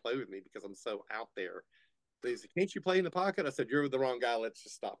don't want to play with me because I'm so out there. They say, can't you play in the pocket? I said, you're the wrong guy. Let's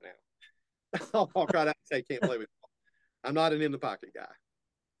just stop now. I'll walk right out and say, can't play with you. I'm not an in the pocket guy.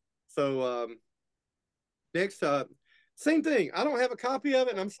 So next, same thing. I don't have a copy of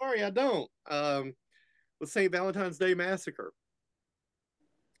it, and I'm sorry I don't. With St. Valentine's Day Massacre.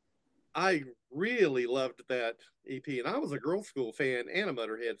 I really loved that EP, and I was a Girl School fan and a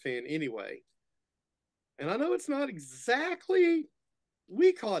Motorhead fan anyway. And I know it's not exactly,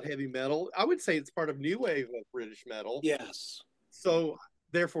 we call it heavy metal. I would say it's part of new wave of British metal. Yes. So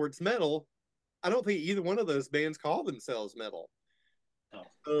therefore it's metal. I don't think either one of those bands call themselves metal. No.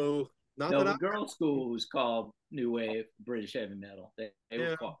 So not No, that the Girl School was called New Wave British Heavy Metal. They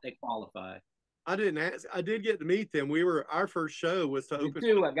qualified. I didn't ask. I did get to meet them. Our first show was to open.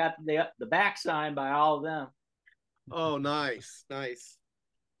 Too. I got the back signed by all of them. Oh, nice. I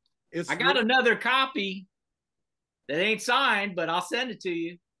got another copy that ain't signed, but I'll send it to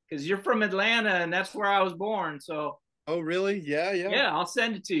you because you're from Atlanta and that's where I was born. So. Oh, really? Yeah. Yeah, I'll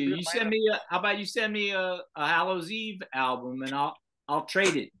send it to you. You send me. How about you send me a Hallows Eve album and I'll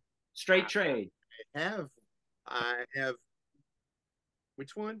trade it. Straight trade. I have.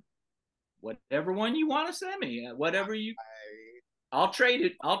 Which one? Whatever one you want to send me. Whatever you. I'll trade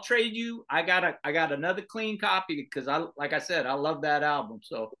it. I'll trade you. I got another clean copy because like I said, I love that album.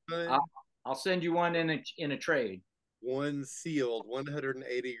 So I'll send you one in a trade. One sealed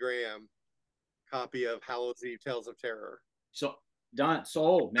 180-gram copy of Hallows Eve Tales of Terror. So done,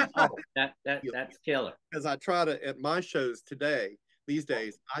 sold, man. Oh, that's killer. Because I try to, at my shows these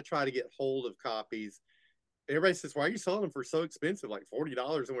days, I try to get hold of copies. Everybody says, why are you selling them for so expensive, like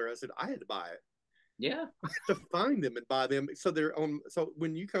 $40 and where? I said, I had to buy it. Yeah. I have to find them and buy them. So they're on. So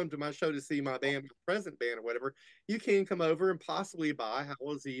when you come to my show to see my band, my present band or whatever, you can come over and possibly buy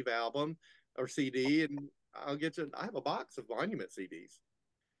Hallows Eve album or CD, and I'll get you. I have a box of Monument CDs.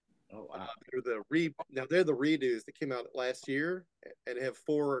 Oh wow! They're the redos that came out last year and have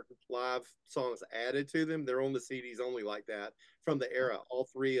 4 live songs added to them. They're on the CDs only like that from the era. All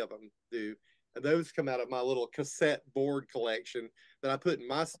 3 of them do. And those come out of my little cassette board collection that I put in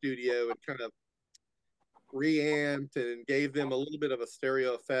my studio and kind of reamped and gave them a little bit of a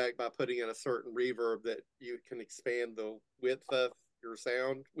stereo effect by putting in a certain reverb that you can expand the width of your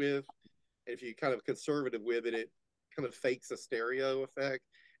sound with. And if you kind of conservative with it, it kind of fakes a stereo effect.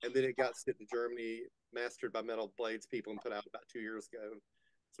 And then it got sent to Germany, mastered by Metal Blades people, and put out about 2 years ago.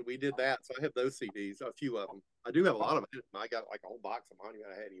 So we did that. So I have those CDs, a few of them. I do have a lot of them. I got like a whole box of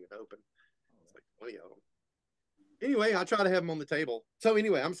Monument I hadn't even opened. It's like 20 of them. Anyway, I try to have them on the table. So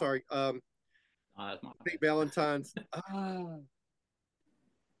anyway, I'm sorry. St. Valentine's.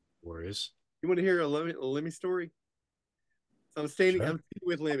 Worries. You want to hear a Lemmy story? So I'm standing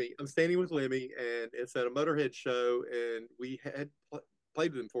with Lemmy. I'm standing with Lemmy, and it's at a Motorhead show, and we had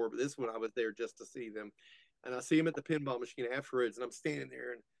played with them before, but this one I was there just to see them. And I see him at the pinball machine afterwards, and I'm standing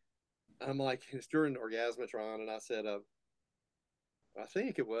there, and I'm like, it's during Orgasmatron, and I said, I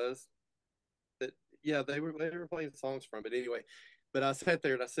think it was that, yeah, they were playing songs from it anyway. But I sat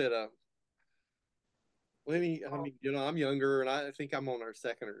there and I said, Lemmy, I mean, I'm younger, and I think I'm on our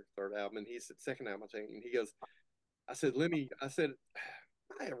second or third album, and he said, second album, I think, and he goes, I said, Lemmy, am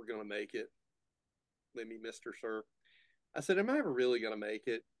I ever going to make it? Lemmy, Mr. Sir. I said, am I ever really going to make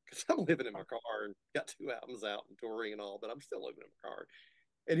it? Because I'm living in my car and got 2 albums out and touring and all, but I'm still living in my car.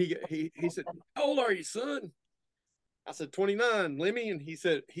 And he said, how old are you, son? I said, 29, Lemmy. And he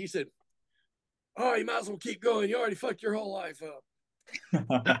said, oh, you might as well keep going. You already fucked your whole life up.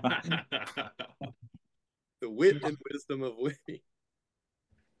 The wit and wisdom of Lemmy.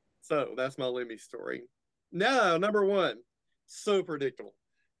 So that's my Lemmy story. Now, number 1, so predictable.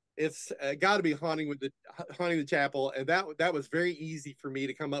 It's got to be haunting the chapel, and that was very easy for me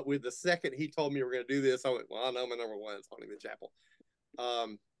to come up with. The second he told me we're going to do this, I went, well, I know my number 1 is haunting the chapel,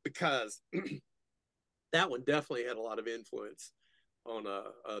 because that one definitely had a lot of influence on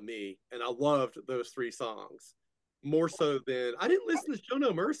me, and I loved those 3 songs more so than I didn't listen to Show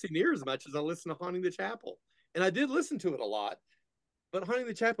No Mercy near as much as I listened to Haunting the Chapel, and I did listen to it a lot, but Haunting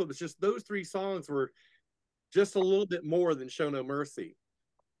the Chapel was just, those 3 songs were just a little bit more than Show No Mercy.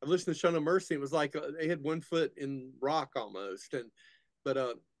 I listened to Show No Mercy. It was like they had 1 foot in rock almost, but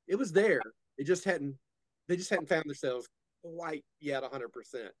it was there. They just hadn't found themselves quite yet 100%.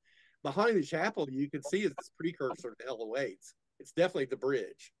 But Haunting the Chapel, you can see, is this precursor to Hell Awaits. It's definitely the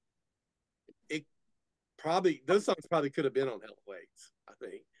bridge. It probably those songs probably could have been on Hell Awaits, I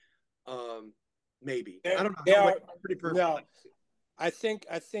think. Maybe. I don't know. They are Pretty perfect. no. I think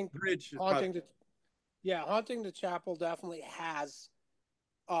Bridge is haunting probably, haunting the chapel definitely has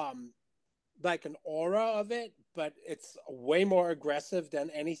like an aura of it, but it's way more aggressive than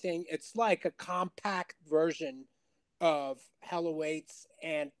anything. It's like a compact version of Hell Awaits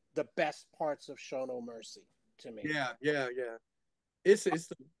and the best parts of Show No Mercy to me. yeah.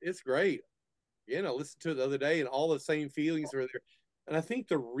 It's great. You know, listened to it the other day, and all the same feelings are there. And I think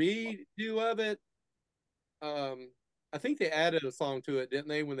the redo of it, I think they added a song to it, didn't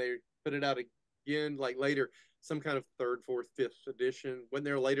they? When they put it out again, like later, some kind of third, fourth, fifth edition. When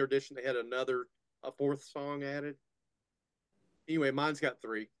their later edition, they had a fourth song added. Anyway, mine's got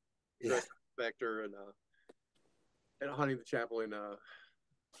three: Dress Spectre and Hunting the Chapel, and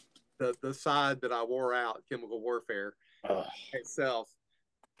the side that I wore out, Chemical Warfare itself.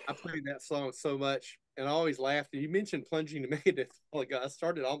 I played that song so much, and I always laughed. You mentioned plunging to Megadeth. Like I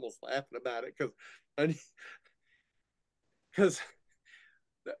started almost laughing about it because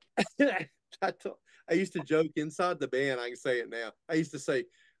I used to joke inside the band. I can say it now. I used to say,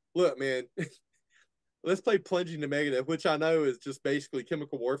 "Look, man, let's play plunging to Megadeth," which I know is just basically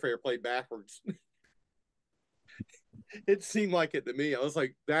Chemical Warfare played backwards. It seemed like it to me. I was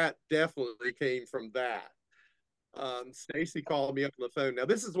like, that definitely came from that. Stacy called me up on the phone. Now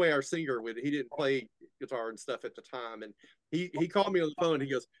this is the way our singer would. He didn't play guitar and stuff at the time, and he called me on the phone. And he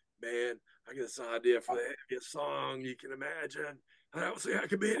goes, "Man, I got this idea for the heaviest song you can imagine. I don't see how it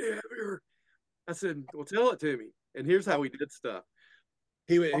could be any heavier." I said, "Well, tell it to me." And here's how we did stuff.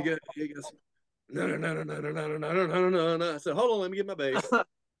 He goes, "No, no, no, no, no, no, no, no, no, no, no." I said, "Hold on, let me get my bass."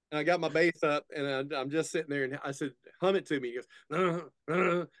 And I got my bass up, and I'm just sitting there, and I said, "Hum it to me." He goes, "No, no,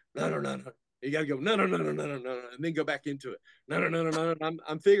 no, no, no, no, no." You got to go, "No, no, no, no, no, no, no," and then go back into it. No, no, no, no, no.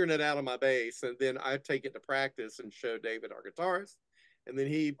 I'm figuring it out on my bass, and then I take it to practice and show David, our guitarist, and then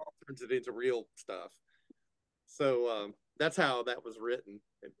he turns it into real stuff. So that's how that was written.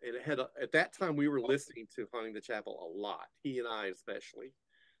 And it had at that time we were listening to Haunting the Chapel a lot. He and I especially.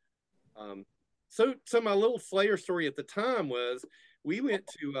 So my little Slayer story at the time was we went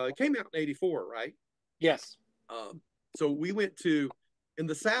to it came out in '84, right? Yes. So we went to in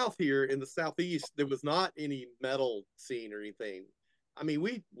the South here in the Southeast. There was not any metal scene or anything. I mean,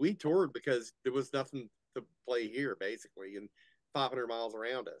 we toured because there was nothing to play here basically, and 500 miles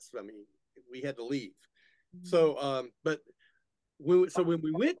around us. I mean, we had to leave. So, but when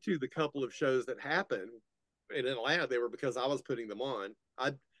we went to the couple of shows that happened in Atlanta, they were because I was putting them on.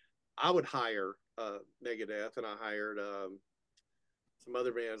 I would hire Megadeth, and I hired some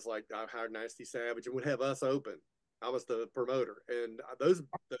other bands, like I hired Nasty Savage, and would have us open. I was the promoter, and those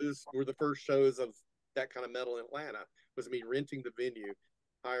were the first shows of that kind of metal in Atlanta. Was me renting the venue,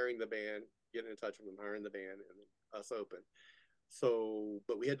 hiring the band, getting in touch with them, hiring the band, and then us open. So,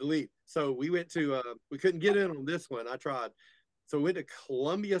 but we had to leave. So we went to we couldn't get in on this one. I tried. So we went to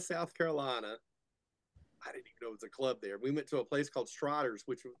Columbia, South Carolina. I didn't even know it was a club there. We went to a place called Strider's,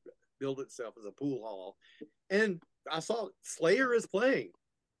 which billed itself as a pool hall. And I saw Slayer is playing.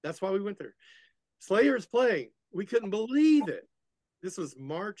 That's why we went there. Slayer is playing. We couldn't believe it. This was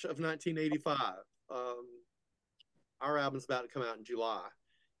March of 1985. Our album's about to come out in July.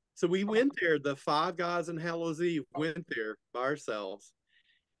 So we went there. The five guys in Hallows Eve went there by ourselves.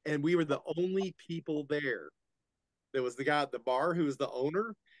 And we were the only people there. There was the guy at the bar who was the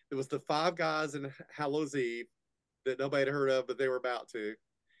owner. There was the five guys in Hallows Eve that nobody had heard of, but they were about to.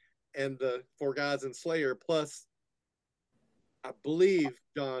 And the four guys in Slayer, plus I believe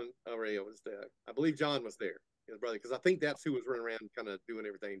John Araya was there. I believe John was there, his brother, because I think that's who was running around kind of doing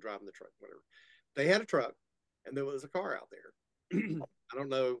everything, driving the truck, whatever. They had a truck, and there was a car out there. I don't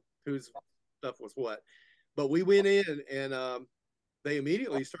know whose stuff was what, but we went in, and they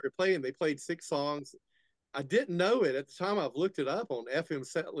immediately started playing. They played 6 songs. I didn't know it at the time. I've looked it up on FM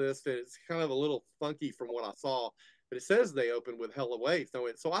set list, and it's kind of a little funky from what I saw. But it says they opened with Hell Awaits.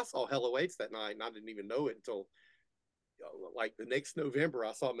 So I saw Hell Awaits that night, and I didn't even know it until like the next November.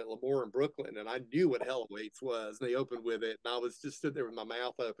 I saw them at Lemoore in Brooklyn, and I knew what Hell Awaits was. And they opened with it, and I was just sitting there with my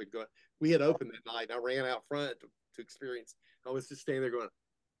mouth open going. We had opened that night, and I ran out front to experience. I was just standing there going.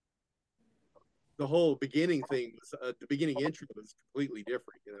 The whole beginning thing was the beginning intro was completely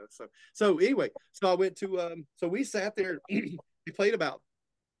different, you know. So anyway, so I went to so we sat there. We played about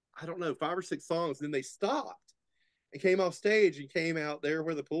I don't know 5 or 6 songs, then they stopped and came off stage and came out there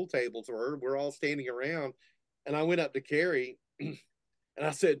where the pool tables were. We're all standing around, and I went up to Carrie and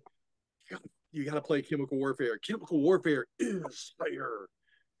I said, "You got to play Chemical Warfare. Chemical Warfare is Slayer."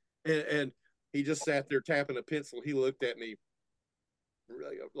 And he just sat there tapping a pencil. He looked at me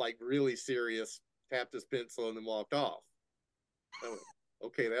like really serious. tapped his pencil, and then walked off. I went,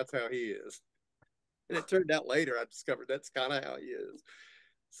 okay, that's how he is. And it turned out later I discovered that's kind of how he is.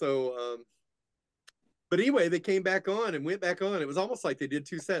 So, but anyway, they came back on and went back on. It was almost like they did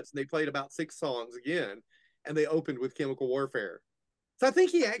 2 sets, and they played about 6 songs again, and they opened with Chemical Warfare. So I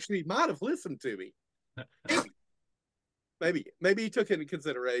think he actually might have listened to me. Maybe he took it into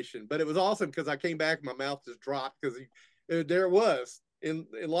consideration, but it was awesome because I came back and my mouth just dropped because there it was in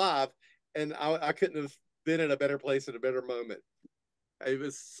live, and I couldn't have been in a better place at a better moment. It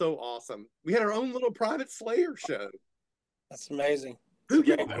was so awesome. We had our own little private Slayer show. That's amazing. Who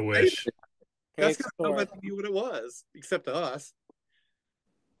gave I wish. That's because nobody knew what it was except us.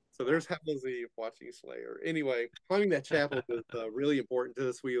 So there's Hallows Eve watching Slayer. Anyway, Haunting That Chapel was really important to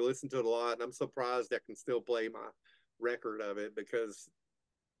us. We listened to it a lot, and I'm surprised I can still play my record of it because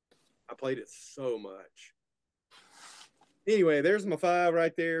I played it so much. Anyway, there's my 5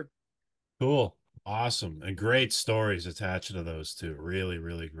 right there. Cool. Awesome. And great stories attached to those two. Really,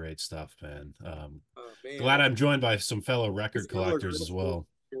 really great stuff, man. Glad I'm joined by some fellow record collectors as well.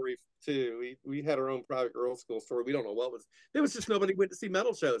 Story too. We had our own private girls' school story. We don't know what was. There was just nobody went to see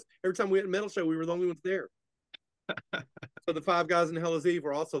metal shows. Every time we went to metal show, we were the only ones there. So the 5 guys in Hallows Eve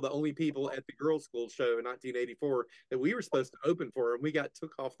were also the only people at the girls' school show in 1984 that we were supposed to open for, and we got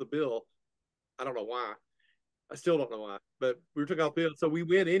took off the bill. I don't know why. I still don't know why, but we took off the bill. So we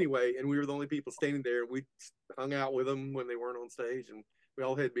went anyway, and we were the only people standing there. We hung out with them when they weren't on stage, and we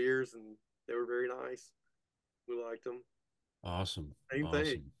all had beers, and they were very nice. We liked them. Awesome. Same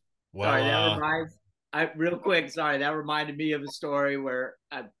thing. Well, sorry, that reminded me of a story where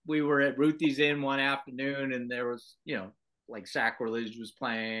we were at Ruthie's Inn one afternoon, and there was, like Sacrilege was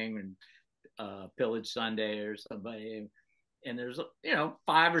playing, and Pillage Sunday or somebody, and there's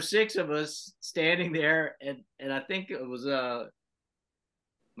 5 or 6 of us standing there, and I think it was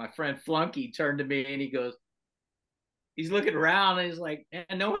my friend Flunky turned to me and he goes, he's looking around and he's like, man,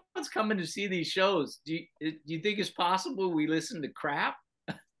 no one's coming to see these shows. Do you think it's possible we listen to crap?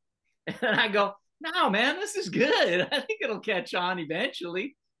 And I go, no, man, this is good. I think it'll catch on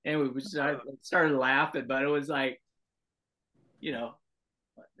eventually. And we started laughing, but it was like,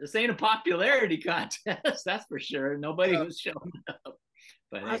 this ain't a popularity contest, that's for sure. Nobody was showing up.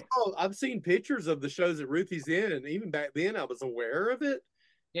 But I've seen pictures of the shows at Ruthie's Inn, and even back then I was aware of it.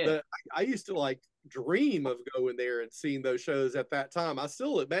 Yeah. But I used to dream of going there and seeing those shows at that time. I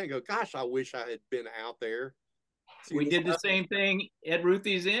still look back and go, gosh, I wish I had been out there. We did the same thing at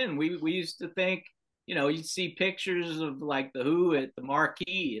Ruthie's Inn. We used to think, you'd see pictures of the Who at the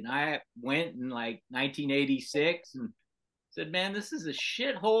Marquee, and I went in 1986 and said, man, this is a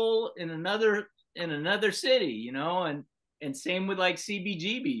shithole in another city, and same with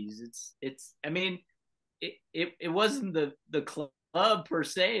CBGBs. It wasn't the club per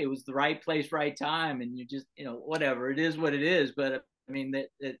se. It was the right place, right time, and you just, whatever, it is what it is. But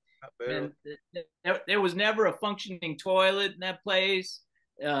there was never a functioning toilet in that place.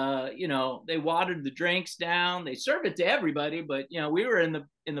 They watered the drinks down. They served it to everybody, but we were in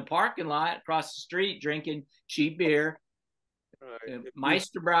the parking lot across the street drinking cheap beer.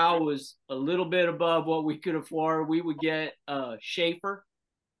 Meisterbrow was a little bit above what we could afford. We would get Schaefer.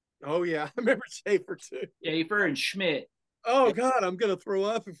 Oh yeah, I remember Schaefer too. Schaefer and Schmidt. Oh God, I'm gonna throw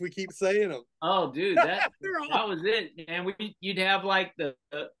up if we keep saying them. Oh dude, that was it. And you'd have the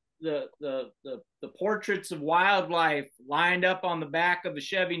portraits of wildlife lined up on the back of a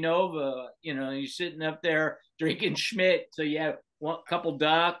Chevy Nova. You're sitting up there drinking Schmidt. So you have a couple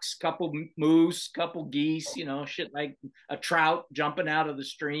ducks, couple moose, couple geese, shit like a trout jumping out of the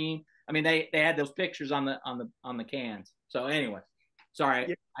stream. I mean, they had those pictures on the cans. So anyway, sorry,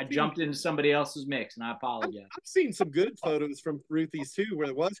 yeah, I jumped into somebody else's mix, and I apologize. I've seen some good photos from Ruthie's too, where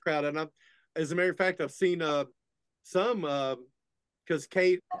it was crowded. And as a matter of fact, I've seen some because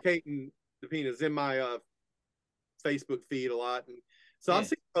Kate and DeVito's in my Facebook feed a lot, and so I've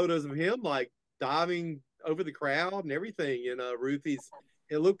seen photos of him diving over the crowd and everything in Ruthie's.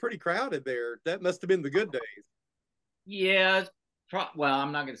 It looked pretty crowded there. That must have been the good days. Yeah, well,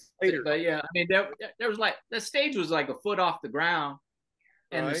 I'm not gonna say it, but yeah, I mean, there was the stage was a foot off the ground,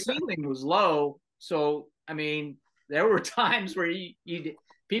 and the ceiling was low. So I mean, there were times where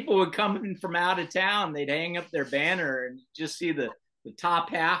people would come in from out of town, they'd hang up their banner and just see the top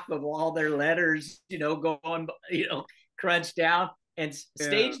half of all their letters, going, crunched down. And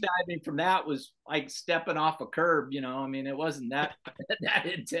stage diving from that was like stepping off a curb, I mean, it wasn't that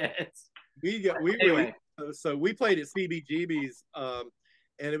intense. So we played at CBGB's, and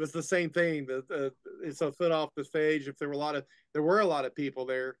it was the same thing. It's a foot off the stage. If there were a lot of people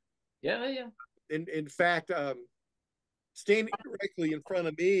there. Yeah. In fact, standing directly in front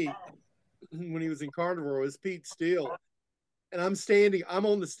of me when he was in Carnivore was Pete Steele. And I'm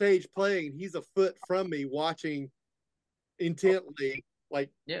on the stage playing, and he's a foot from me watching intently, like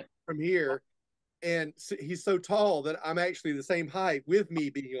from here. And he's so tall that I'm actually the same height with me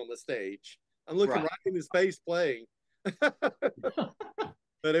being on the stage. I'm looking right in his face playing.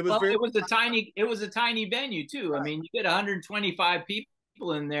 But it was it was a tiny venue too. I mean, you get 125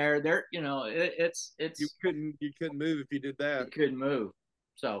 people in there. There, it's you couldn't move if you did that. You couldn't move,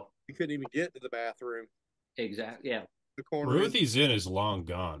 so you couldn't even get to the bathroom. Exactly. Yeah. The corner. Ruthie's Inn is long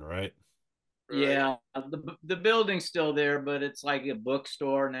gone, right? Yeah, the building's still there, but it's like a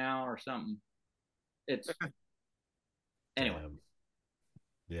bookstore now or something. It's anyway. Damn.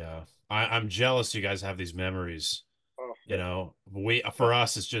 Yeah, I'm jealous you guys have these memories. For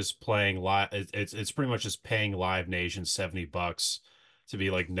us, it's just playing live. It's pretty much just paying Live Nation $70 to be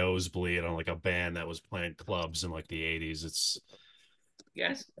like nosebleed on like a band that was playing clubs in like the 80s. It's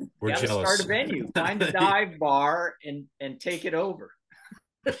we're jealous. Start a venue, find a dive bar, and take it over.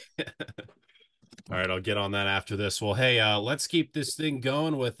 All right, I'll get on that after this. Well, hey, let's keep this thing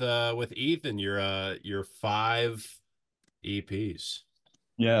going with Ethan. Your 5 EPs.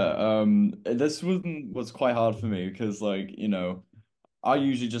 Yeah, this was quite hard for me because, like, I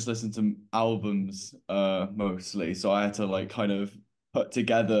usually just listen to albums mostly, so I had to like kind of put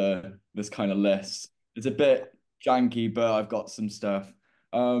together this kind of list. It's a bit janky, but I've got some stuff.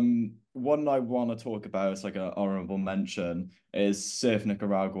 One I want to talk about is like an honorable mention is Surf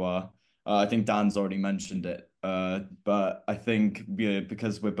Nicaragua. I think Dan's already mentioned it, but I think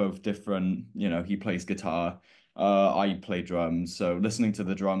because we're both different, he plays guitar, I play drums, so listening to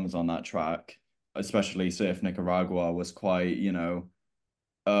the drums on that track, especially Surf Nicaragua, was quite,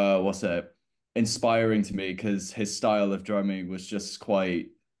 inspiring to me because his style of drumming was just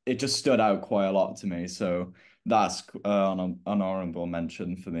it just stood out quite a lot to me. So that's an honorable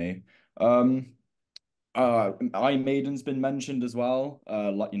mention for me. Iron Maiden's been mentioned as well.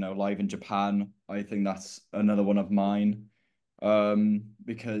 Live in Japan. I think that's another one of mine.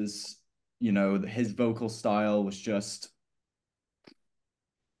 Because his vocal style was it's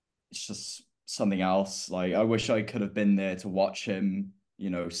just something else. Like I wish I could have been there to watch him,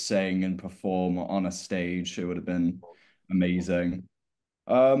 sing and perform on a stage. It would have been amazing.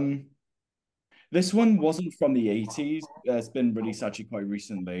 This one wasn't from the 80s. It's been released actually quite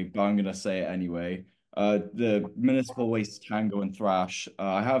recently, but I'm gonna say it anyway. The Municipal Waste Tango and Thrash.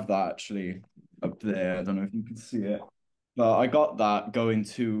 I have that actually up there. I don't know if you can see it. But I got that going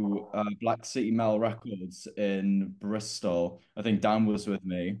to Black City Mel Records in Bristol. I think Dan was with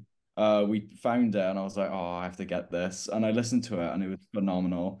me. We found it and I was like, oh, I have to get this. And I listened to it and it was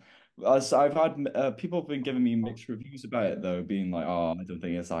phenomenal. So I've had people have been giving me mixed reviews about it though, being like, oh, I don't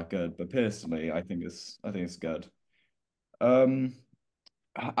think it's that good. But personally, I think it's good. Um,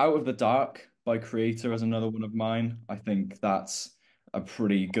 Out of the Dark by Creator is another one of mine. I think that's a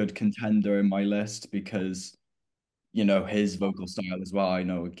pretty good contender in my list because his vocal style as well. I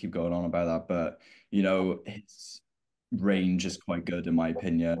know we keep going on about that, but his range is quite good in my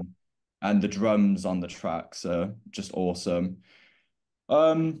opinion. And the drums on the tracks are just awesome.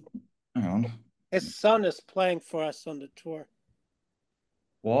 Hang on. His son is playing for us on the tour.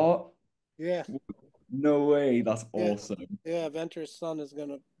 What? Yeah. No way. That's awesome. Yeah, Venter's son is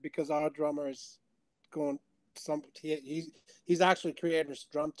because our drummer is going he's actually creator's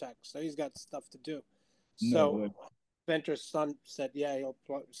drum tech, so he's got stuff to do. So Venter's son said, yeah, he'll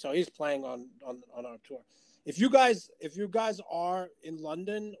play. So he's playing on our tour. If you guys are in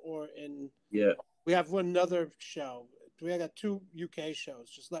London or we have another show. We got 2 UK shows.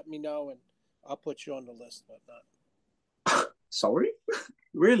 Just let me know and I'll put you on the list. Whatnot. Sorry,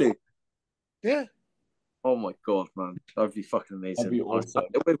 really? Yeah. Oh my god, man, that'd be fucking amazing. That'd be awesome.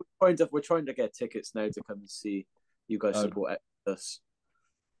 We're trying to get tickets now to come and see you guys support us.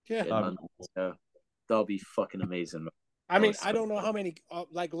 Yeah. That'll be fucking amazing. Man. I mean, I don't know how many.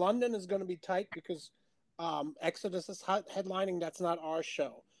 Like London is going to be tight because Exodus is headlining. That's not our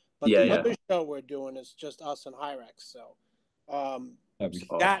show, but the other show we're doing is just us and Hirax. So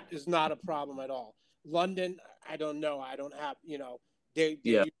that is not a problem at all. London, I don't know. I don't have.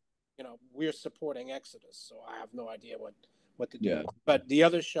 We're supporting Exodus, so I have no idea what to do. Yeah. But the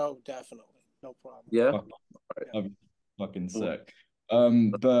other show, definitely, no problem. Yeah, I'd be fucking sick.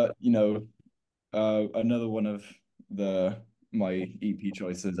 But another one of my EP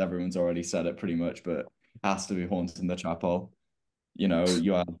choices, everyone's already said it pretty much, but has to be Haunting the Chapel. You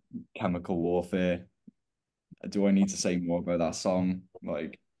have Chemical Warfare. Do I need to say more about that song?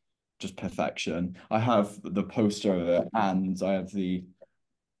 Like, just perfection. I have the poster of it, and I have the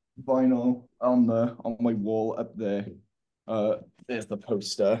vinyl on my wall up there. There's the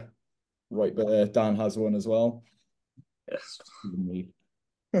poster. right there. Dan has one as well. Yes. Me.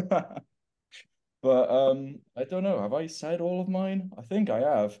 But I don't know. Have I said all of mine? I think I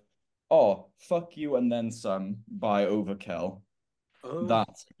have. Oh, Fuck You and Then Some by Overkill. Oh,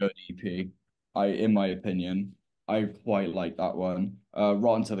 That's a good EP. In my opinion, I quite like that one.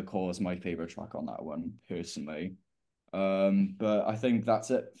 Rotten to the Core is my favorite track on that one, personally. But I think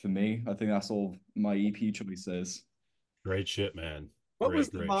that's it for me. I think that's all my EP choices. Great shit, man. what was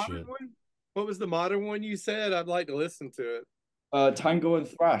Great, the great modern shit. one? What was the modern one you said? I'd like to listen to it. Tango and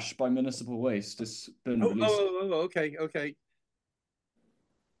Thrash by Municipal Waste. It's been released. Okay, okay.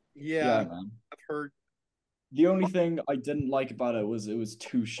 Yeah, Yeah, man. I've heard. The only thing I didn't like about it was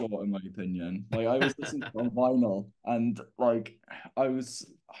too short, in my opinion. Like I was listening to it on vinyl, and like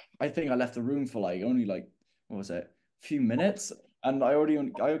I think I left the room for like only like what was it, a few minutes, and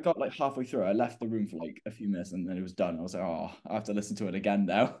I got like halfway through. I left the room for like a few minutes, and then it was done. I was like, oh, I have to listen to it again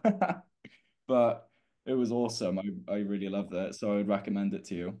now. But it was awesome. I really loved it, so I would recommend it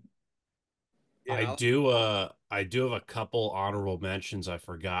to you. Yeah, I do have a couple honorable mentions I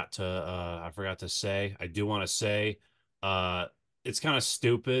forgot to say. I do want to say uh it's kind of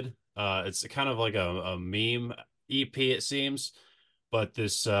stupid. It's kind of like a meme EP it seems, but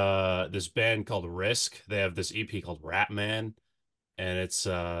this band called Risk, they have this EP called Rat Man, and it's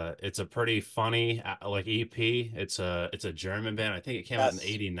a pretty funny like EP. It's a German band. I think it came out in Yes.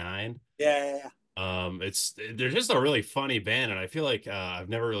 '89. Yeah. They're just a really funny band, and I feel like I've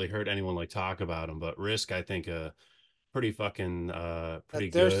never really heard anyone like talk about them. But Risk, I think, pretty fucking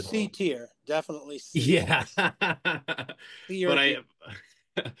pretty They're good. C tier, definitely C. Yeah, C or but D.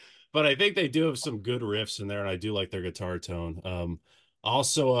 but I think they do have some good riffs in there, and I do like their guitar tone.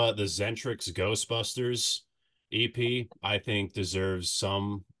 Also, the Zentrix Ghostbusters EP, I think deserves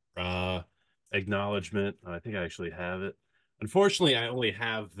some acknowledgement. I think I actually have it. Unfortunately, I only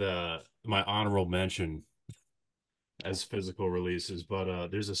have the my honorable mention as physical releases, but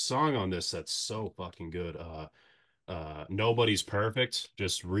there's a song on this that's so fucking good. Nobody's Perfect,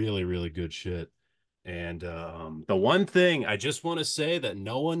 just really, really good shit. And the one thing I just want to say that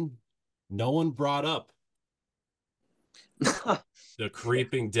no one brought up, the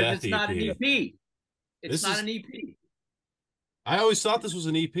Creeping Because Death it's not an EP. EP. It's This not is an EP. I always thought this was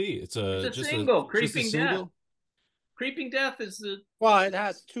an EP. It's It's a a single. just a Creeping Death. single. Creeping Death is the. Well, it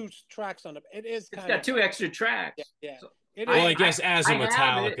has 2 tracks on it. It is It's kind got of 2 extra tracks. yeah. So It Well, is. I guess as a I have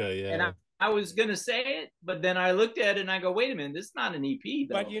it, Metallica, and yeah. I was gonna say it, but then I looked at it and I go, wait a minute, this is not an EP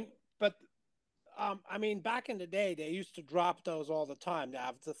though. But I mean, back in the day, they used to drop those all the time. They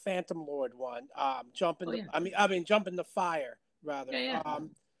have the Phantom Lord one, jump in Oh, the. yeah. I mean, jump in the fire rather. Yeah.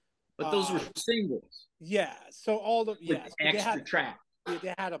 But those were singles Yeah. So all the with extra they tracks.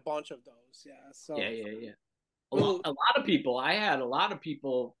 they had a bunch of those. Yeah. So Yeah. A Well, lot of people. I had a lot of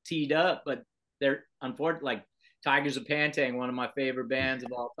people teed up, but they're unfortunately like Tigers of Pantang, one of my favorite bands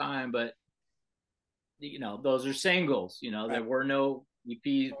of all time. But those are singles. There were no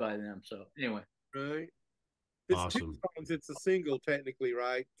EPs by them. So anyway, right. If it's 2 Awesome. songs, it's a single technically,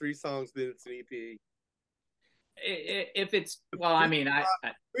 right? 3 songs, then it's an EP. if it's I mean, I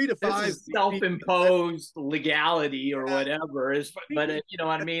 3 to this 5 is self-imposed legality or whatever. But you know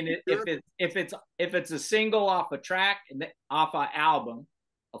what I mean. If it's a single off a track and off an album,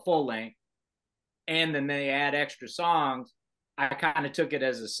 a full length, and then they add extra songs, I kind of took it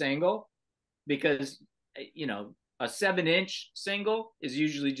as a single because a 7-inch single is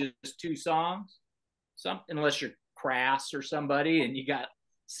usually just 2 songs. Unless you're Crass or somebody and you got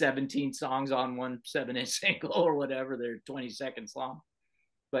 17 songs on one 7-inch single or whatever, they're 20 seconds long.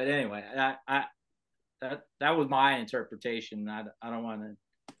 But anyway, that was my interpretation. I don't want to,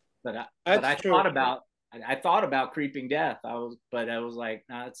 but I thought about Creeping Death. I was like,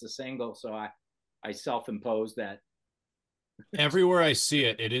 nah, it's a single, so I self-imposed that. Everywhere I see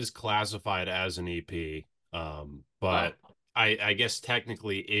it, it is classified as an EP. But I guess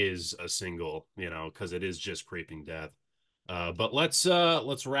technically is a single, because it is just Creeping Death. But let's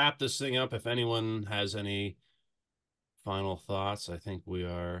wrap this thing up. If anyone has any final thoughts, I think we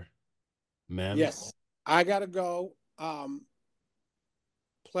are. Mem. Yes, I gotta go.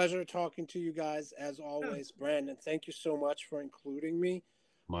 Pleasure talking to you guys as always, Brandon. Thank you so much for including me.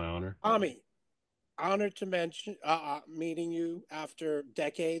 My honor. Ami, honored to mention meeting you after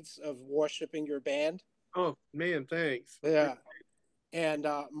decades of worshiping your band. Oh man, thanks. Yeah, and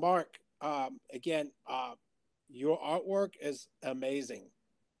Mark, again, your artwork is amazing,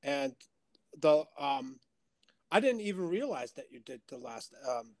 and the I didn't even realize that you did the last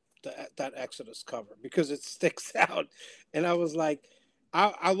that Exodus cover because it sticks out, and I was like,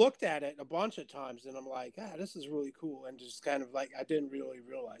 I looked at it a bunch of times, and I'm like, this is really cool, and just kind of like I didn't really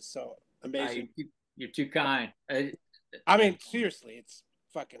realize. So Amazing. You're too kind. I mean, seriously, it's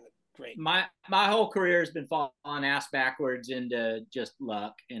fucking great. My whole career has been falling ass backwards into just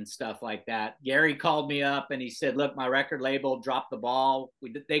luck and stuff like that. Gary called me up and he said, "Look, my record label dropped the ball.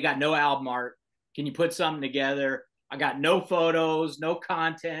 They got no album art. Can you put something together? I got no photos, no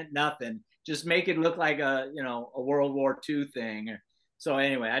content, nothing. Just make it look like a World War II thing." So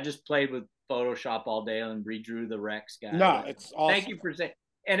anyway, I just played with Photoshop all day and redrew the Rex guy. No, it's awesome. Thank you for saying,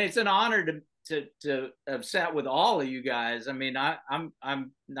 and it's an honor to have sat with all of you guys. I mean,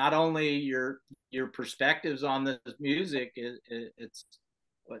 I'm not only your perspectives on this music, it's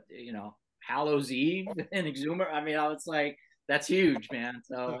what Hallows Eve and Exumer. I mean, it's like that's huge, man.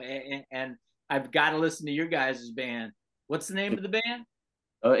 So and I've got to listen to your guys' band. What's the name of the band?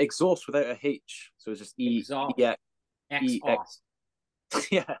 Exhaust without a H, so it's just Exhaust. Exhaust.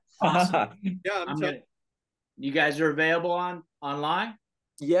 Yeah. Awesome. Yeah, you guys are available online?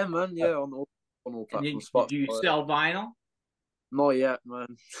 Yeah, man. Yeah, on all platforms. Do you sell vinyl? Not yet,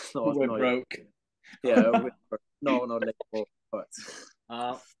 man. We're broke. Yeah, no label, but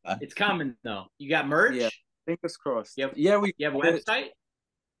it's coming though. You got merch? Yeah, fingers crossed. You have a website?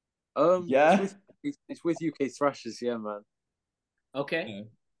 Yeah. It's with UK Thrashers, yeah, man. Okay.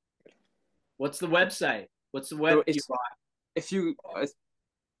 Yeah. What's the website? What's the web you bought?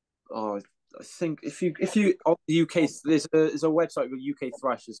 I think if you on the UK, there's a website called UK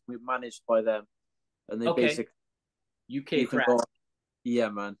Thrashers. We're managed by them, and they basically UK Thrashers. Yeah,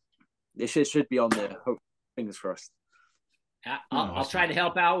 man. It should be on there. Hope, fingers crossed. I'll try to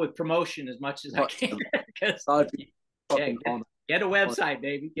help out with promotion as much as I can. Get a website,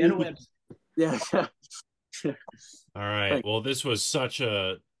 baby. Get a website. Yeah. All right. Well, this was such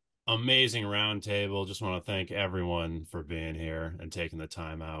a amazing roundtable. Just want to thank everyone for being here and taking the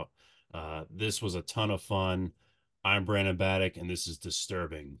time out. This was a ton of fun. I'm Brandon Battick, and this is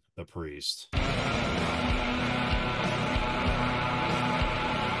Disturbing the Priest.